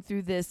by going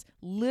through this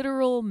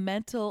literal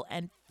mental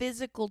and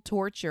physical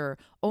torture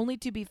only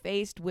to be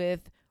faced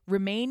with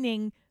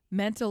remaining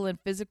mental and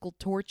physical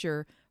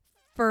torture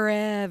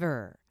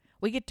forever.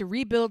 We get to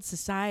rebuild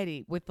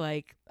society with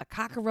like a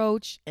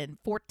cockroach and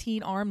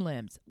 14 arm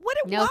limbs.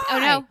 No, why? oh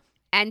no.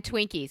 And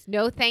Twinkies.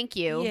 No, thank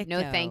you. Yicko.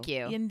 No, thank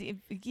you.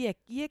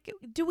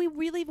 Do we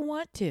really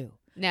want to?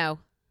 No.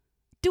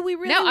 Do we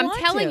really No, want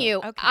I'm telling to? you.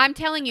 Okay. I'm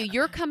telling you,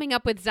 you're coming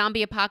up with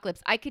zombie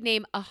apocalypse. I could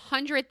name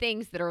 100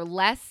 things that are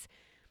less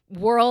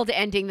world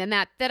ending than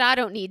that I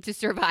don't need to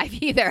survive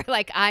either.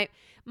 Like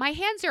my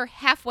hands are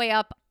halfway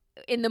up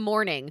in the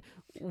morning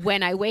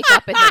when I wake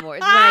up in the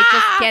morning. When I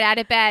just get out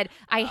of bed,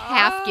 I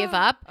half give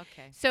up.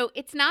 Okay. So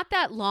it's not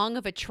that long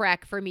of a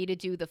trek for me to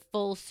do the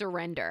full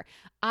surrender.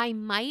 I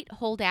might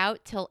hold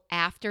out till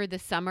after the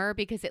summer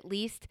because at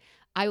least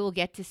I will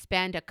get to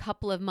spend a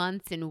couple of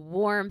months in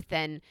warmth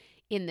and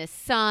in the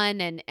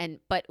sun.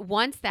 But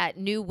once that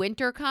new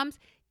winter comes,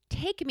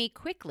 take me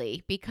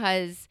quickly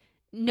because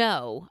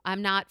no,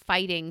 I'm not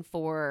fighting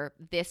for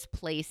this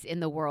place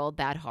in the world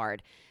that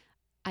hard.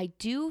 I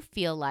do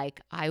feel like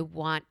I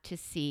want to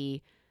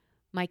see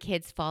my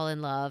kids fall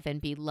in love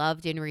and be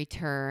loved in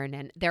return.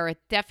 And there are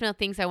definite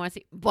things I want to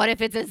see. What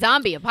if it's a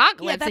zombie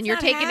apocalypse and you're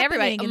taking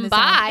everybody?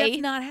 Bye. That's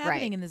not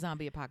happening Right. in the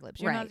zombie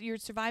apocalypse. You're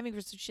surviving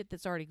for some shit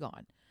that's already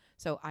gone.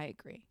 So I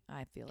agree.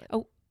 I feel it.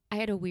 Oh, I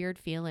had a weird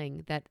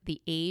feeling that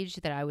the age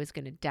that I was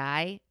going to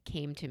die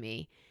came to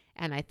me.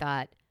 And I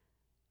thought,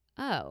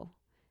 oh,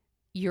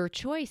 your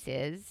choice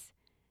is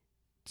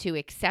to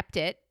accept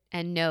it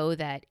and know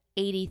that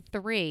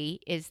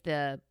 83 is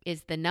the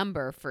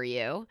number for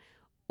you,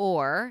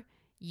 or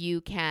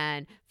you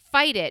can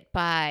fight it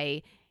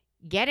by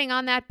getting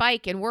on that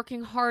bike and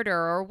working harder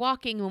or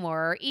walking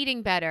more or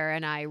eating better.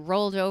 And I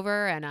rolled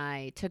over and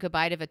I took a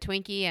bite of a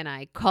Twinkie and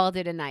I called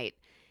it a night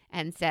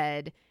and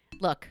said,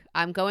 look,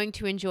 I'm going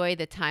to enjoy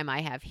the time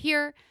I have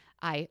here.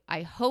 I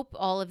hope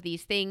all of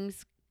these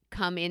things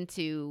come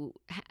into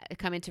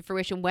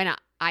fruition when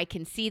I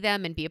can see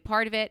them and be a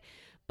part of it.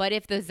 But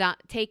if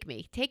take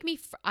me,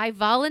 I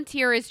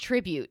volunteer as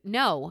tribute.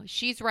 No,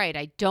 she's right.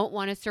 I don't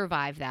want to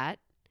survive that.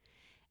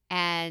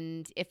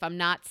 And if I'm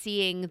not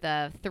seeing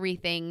the 3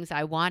 things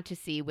I want to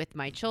see with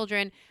my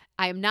children,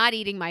 I am not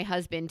eating my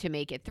husband to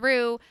make it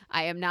through.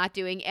 I am not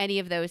doing any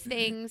of those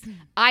things.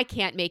 I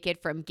can't make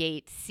it from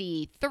gate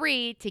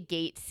C3 to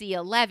gate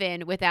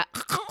C11 without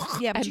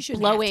but you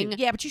shouldn't blowing have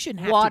to. Yeah, but you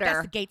shouldn't have water to.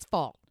 That's the gate's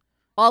fault.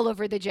 all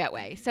over the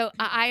jetway. So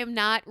I am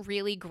not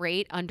really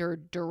great under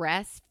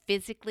duress,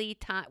 physically,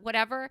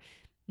 whatever.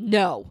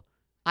 No,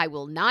 I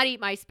will not eat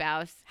my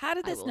spouse. How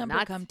did this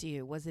number come to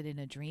you? Was it in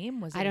a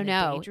dream? Was it I don't in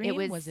a know.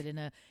 daydream? Was it in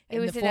the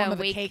form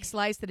of a cake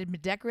slice that had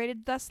been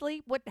decorated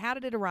thusly? How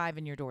did it arrive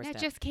in your doorstep? It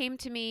just came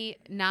to me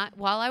not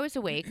while I was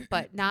awake,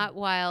 but not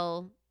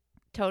while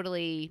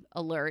totally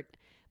alert.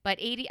 But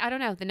 80, I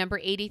don't know. The number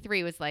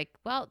 83 was like,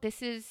 well,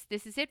 this is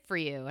it for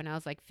you. And I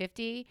was like,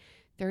 50,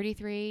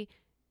 33.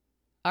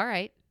 All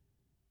right.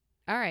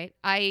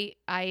 I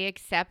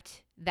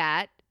accept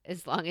that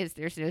as long as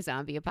there's no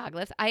zombie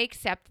apocalypse. I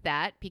accept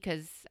that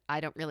because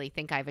I don't really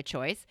think I have a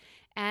choice.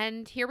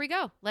 And here we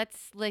go.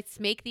 Let's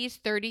make these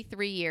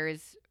 33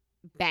 years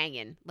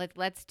banging.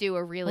 Let's do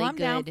a really I'm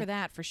good. down for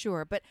that for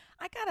sure. But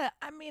I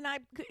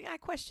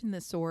question the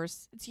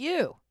source. It's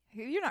you.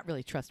 You're not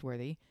really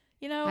trustworthy.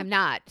 You know, I'm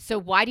not. So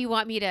why do you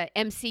want me to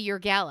MC your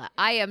gala?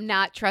 I am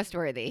not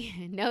trustworthy.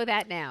 Know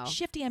that now.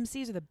 Shifty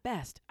MCs are the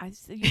best.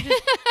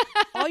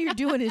 All you're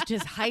doing is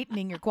just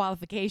heightening your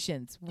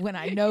qualifications when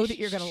I know that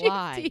you're going to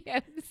lie.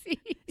 MC.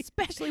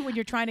 Especially when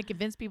you're trying to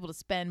convince people to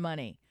spend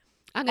money.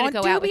 I'm going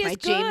to go out with my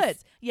James.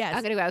 Goods. Yes.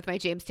 I'm going to go out with my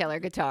James Taylor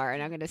guitar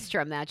and I'm going to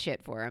strum that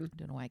shit for him. I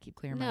don't know why I keep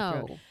clearing my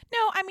throat.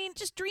 No, I mean,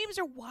 just dreams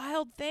are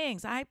wild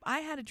things. I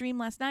had a dream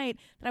last night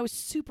that I was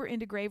super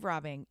into grave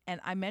robbing,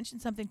 and I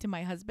mentioned something to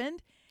my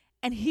husband.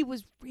 And he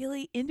was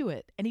really into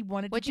it, and he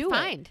wanted What'd to do you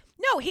find? it.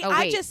 No,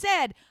 I just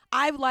said,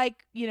 I've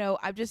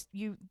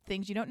you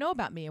things you don't know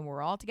about me, and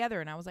we're all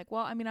together. And I was like,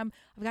 well, I mean, I've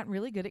gotten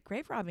really good at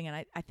grave robbing,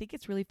 and I think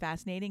it's really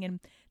fascinating, and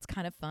it's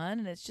kind of fun,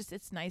 and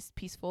it's nice,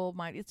 peaceful.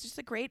 It's just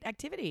a great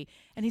activity.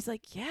 And he's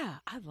like, yeah,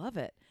 I love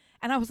it.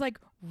 And I was like,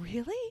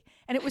 really?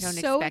 And it was I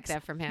don't so expect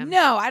that from him.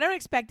 No, I don't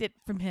expect it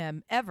from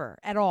him ever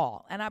at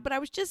all. But I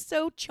was just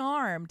so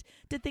charmed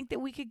to think that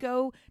we could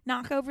go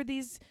knock over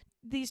these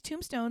these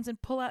tombstones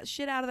and pull out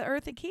shit out of the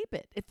earth and keep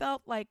it. It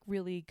felt like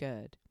really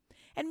good.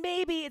 And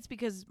maybe it's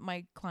because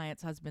my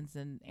client's husband's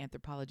an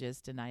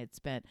anthropologist and I had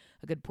spent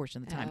a good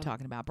portion of the time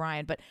talking about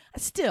Brian, but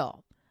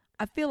still,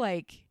 I feel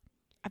like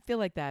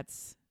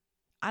that's,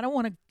 I don't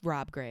want to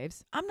rob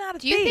graves. I'm not a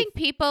thief. Do you think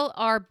people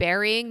are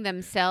burying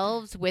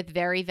themselves with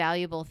very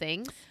valuable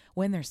things?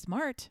 When they're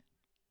smart.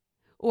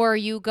 Or are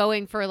you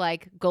going for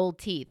like gold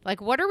teeth?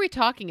 Like, what are we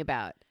talking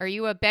about? Are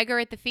you a beggar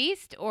at the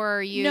feast, or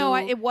are you? No,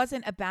 it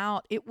wasn't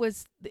about. It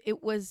was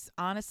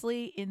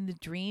honestly in the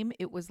dream.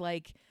 It was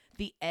like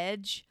the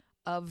edge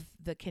of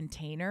the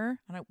container.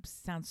 I know it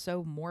sounds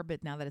so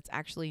morbid now that it's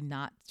actually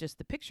not just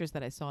the pictures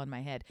that I saw in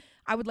my head.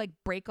 I would like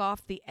break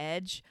off the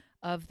edge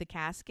of the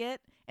casket,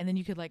 and then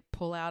you could like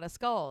pull out a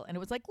skull, and it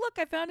was like, look,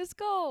 I found a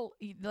skull.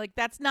 Like,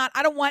 that's not,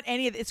 I don't want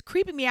any of it. It's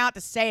creeping me out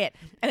to say it.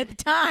 And at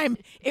the time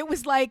it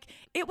was like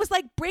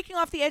breaking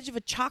off the edge of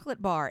a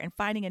chocolate bar and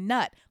finding a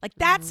nut. Like,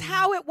 that's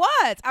how it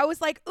was. I was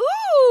like,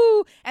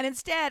 ooh. And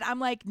instead I'm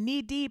like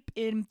knee deep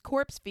in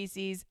corpse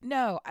feces.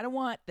 No, I don't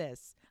want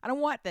this. I don't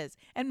want this.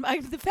 And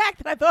the fact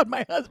that I thought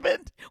my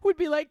husband would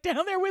be like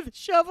down there with a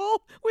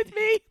shovel with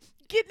me,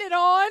 getting it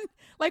on.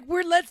 Like,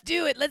 let's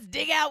do it. Let's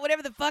dig out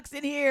whatever the fuck's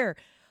in here.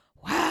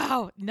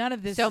 Wow. None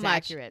of this is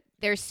accurate.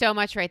 There's so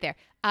much right there.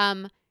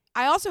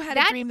 I also had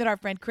a dream that our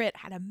friend Crit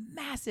had a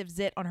massive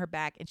zit on her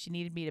back and she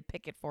needed me to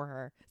pick it for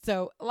her.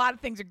 So a lot of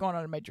things are going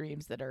on in my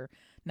dreams that are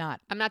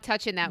not. I'm not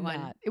touching that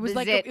one. It was the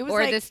like zit it was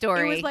or like, the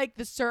story. It was like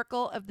the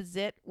circle of the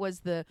zit was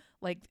the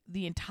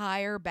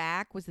entire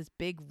back was this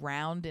big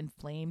round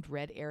inflamed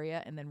red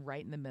area, and then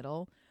right in the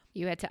middle.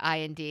 You had to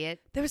I&D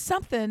it. There was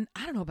something,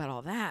 I don't know about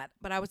all that,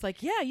 but I was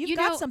like, yeah, you've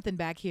got something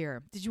back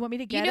here. Did you want me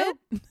to get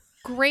it?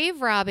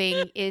 Grave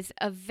robbing is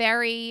a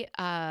very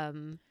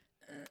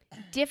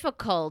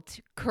difficult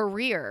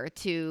career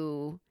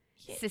to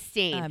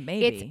sustain.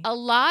 Maybe. It's a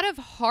lot of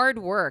hard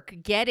work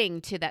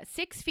getting to that.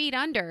 6 feet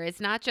under is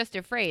not just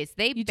a phrase.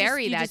 They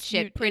bury that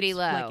shit pretty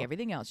low. Like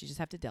everything else, you just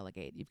have to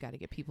delegate. You've got to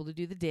get people to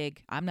do the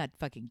dig. I'm not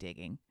fucking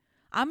digging.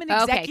 I'm an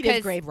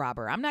executive grave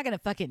robber. I'm not going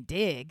to fucking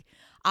dig.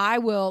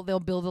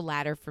 They'll build a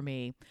ladder for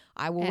me.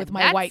 I will, with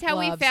my white gloves. That's how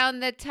we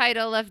found the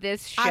title of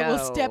this show. I will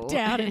step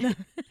down.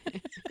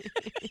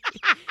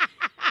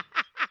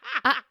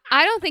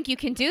 I don't think you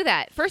can do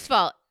that. First of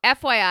all,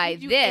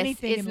 FYI,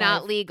 this is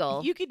not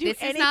legal. You can do this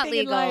anything is not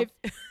legal. in life.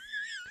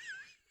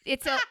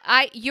 It's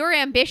your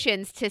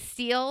ambitions to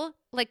steal.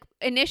 Like,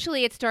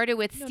 initially it started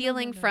with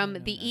stealing from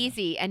the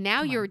easy, and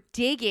now you're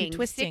digging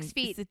 6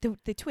 feet.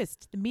 They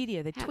twist the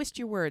media. They twist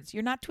your words.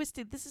 You're not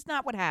twisted. This is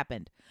not what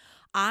happened.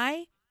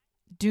 I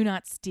do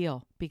not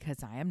steal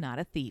because I am not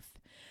a thief.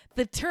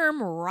 The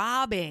term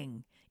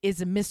robbing is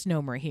a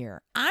misnomer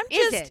here. I'm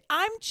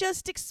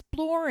just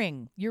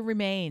exploring your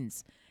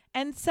remains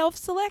and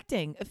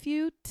self-selecting a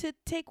few to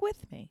take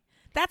with me.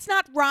 That's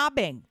not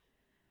robbing.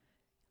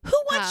 Who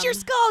wants your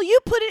skull? You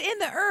put it in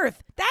the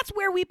earth. That's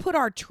where we put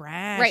our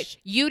trash. Right.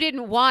 You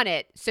didn't want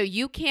it, so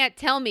you can't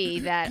tell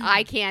me that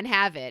I can't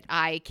have it.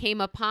 I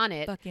came upon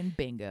it. Fucking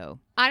bingo.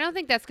 I don't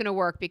think that's going to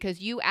work because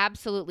you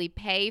absolutely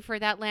pay for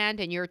that land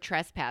and you're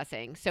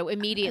trespassing. So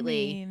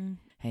immediately. I mean,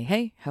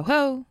 hey, ho,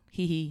 ho,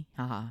 hee hee,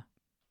 ha ha.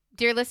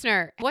 Dear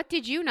listener, what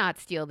did you not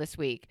steal this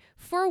week?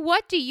 For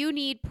what do you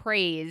need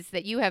praise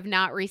that you have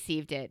not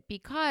received it?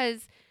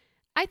 Because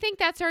I think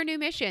that's our new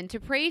mission, to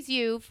praise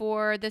you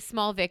for the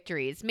small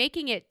victories,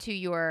 making it to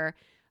your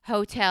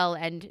hotel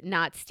and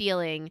not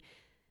stealing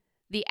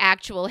the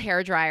actual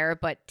hairdryer,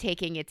 but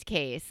taking its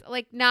case,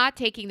 like not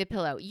taking the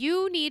pillow.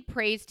 You need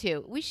praise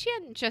too. We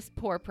shouldn't just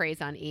pour praise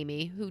on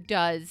Amy, who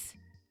does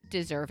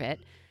deserve it.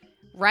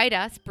 Write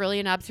us,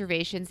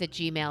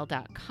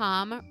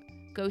 brilliantobservations@gmail.com.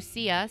 Go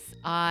see us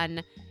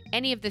on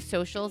any of the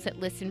socials at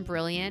Listen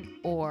Brilliant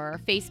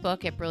or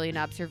Facebook at Brilliant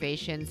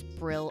Observations,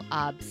 Brill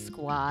Ob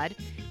Squad.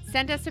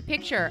 Send us a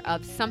picture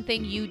of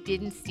something you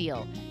didn't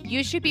steal.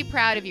 You should be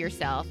proud of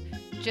yourself.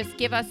 Just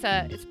give us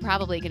it's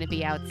probably going to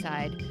be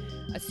outside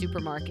a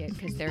supermarket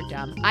because they're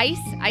dumb.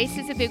 Ice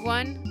is a big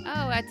one.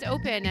 Oh, it's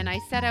open and I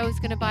said I was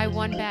going to buy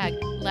 1 bag.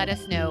 Let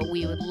us know.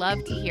 We would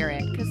love to hear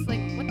it because, like,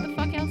 what the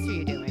fuck else are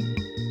you doing?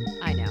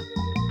 I know.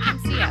 Come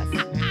see us.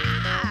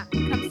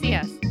 Come see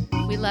us.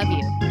 We love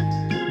you.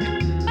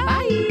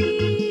 Bye.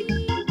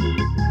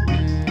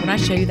 When I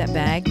show you that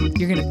bag,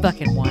 you're going to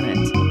fucking want it.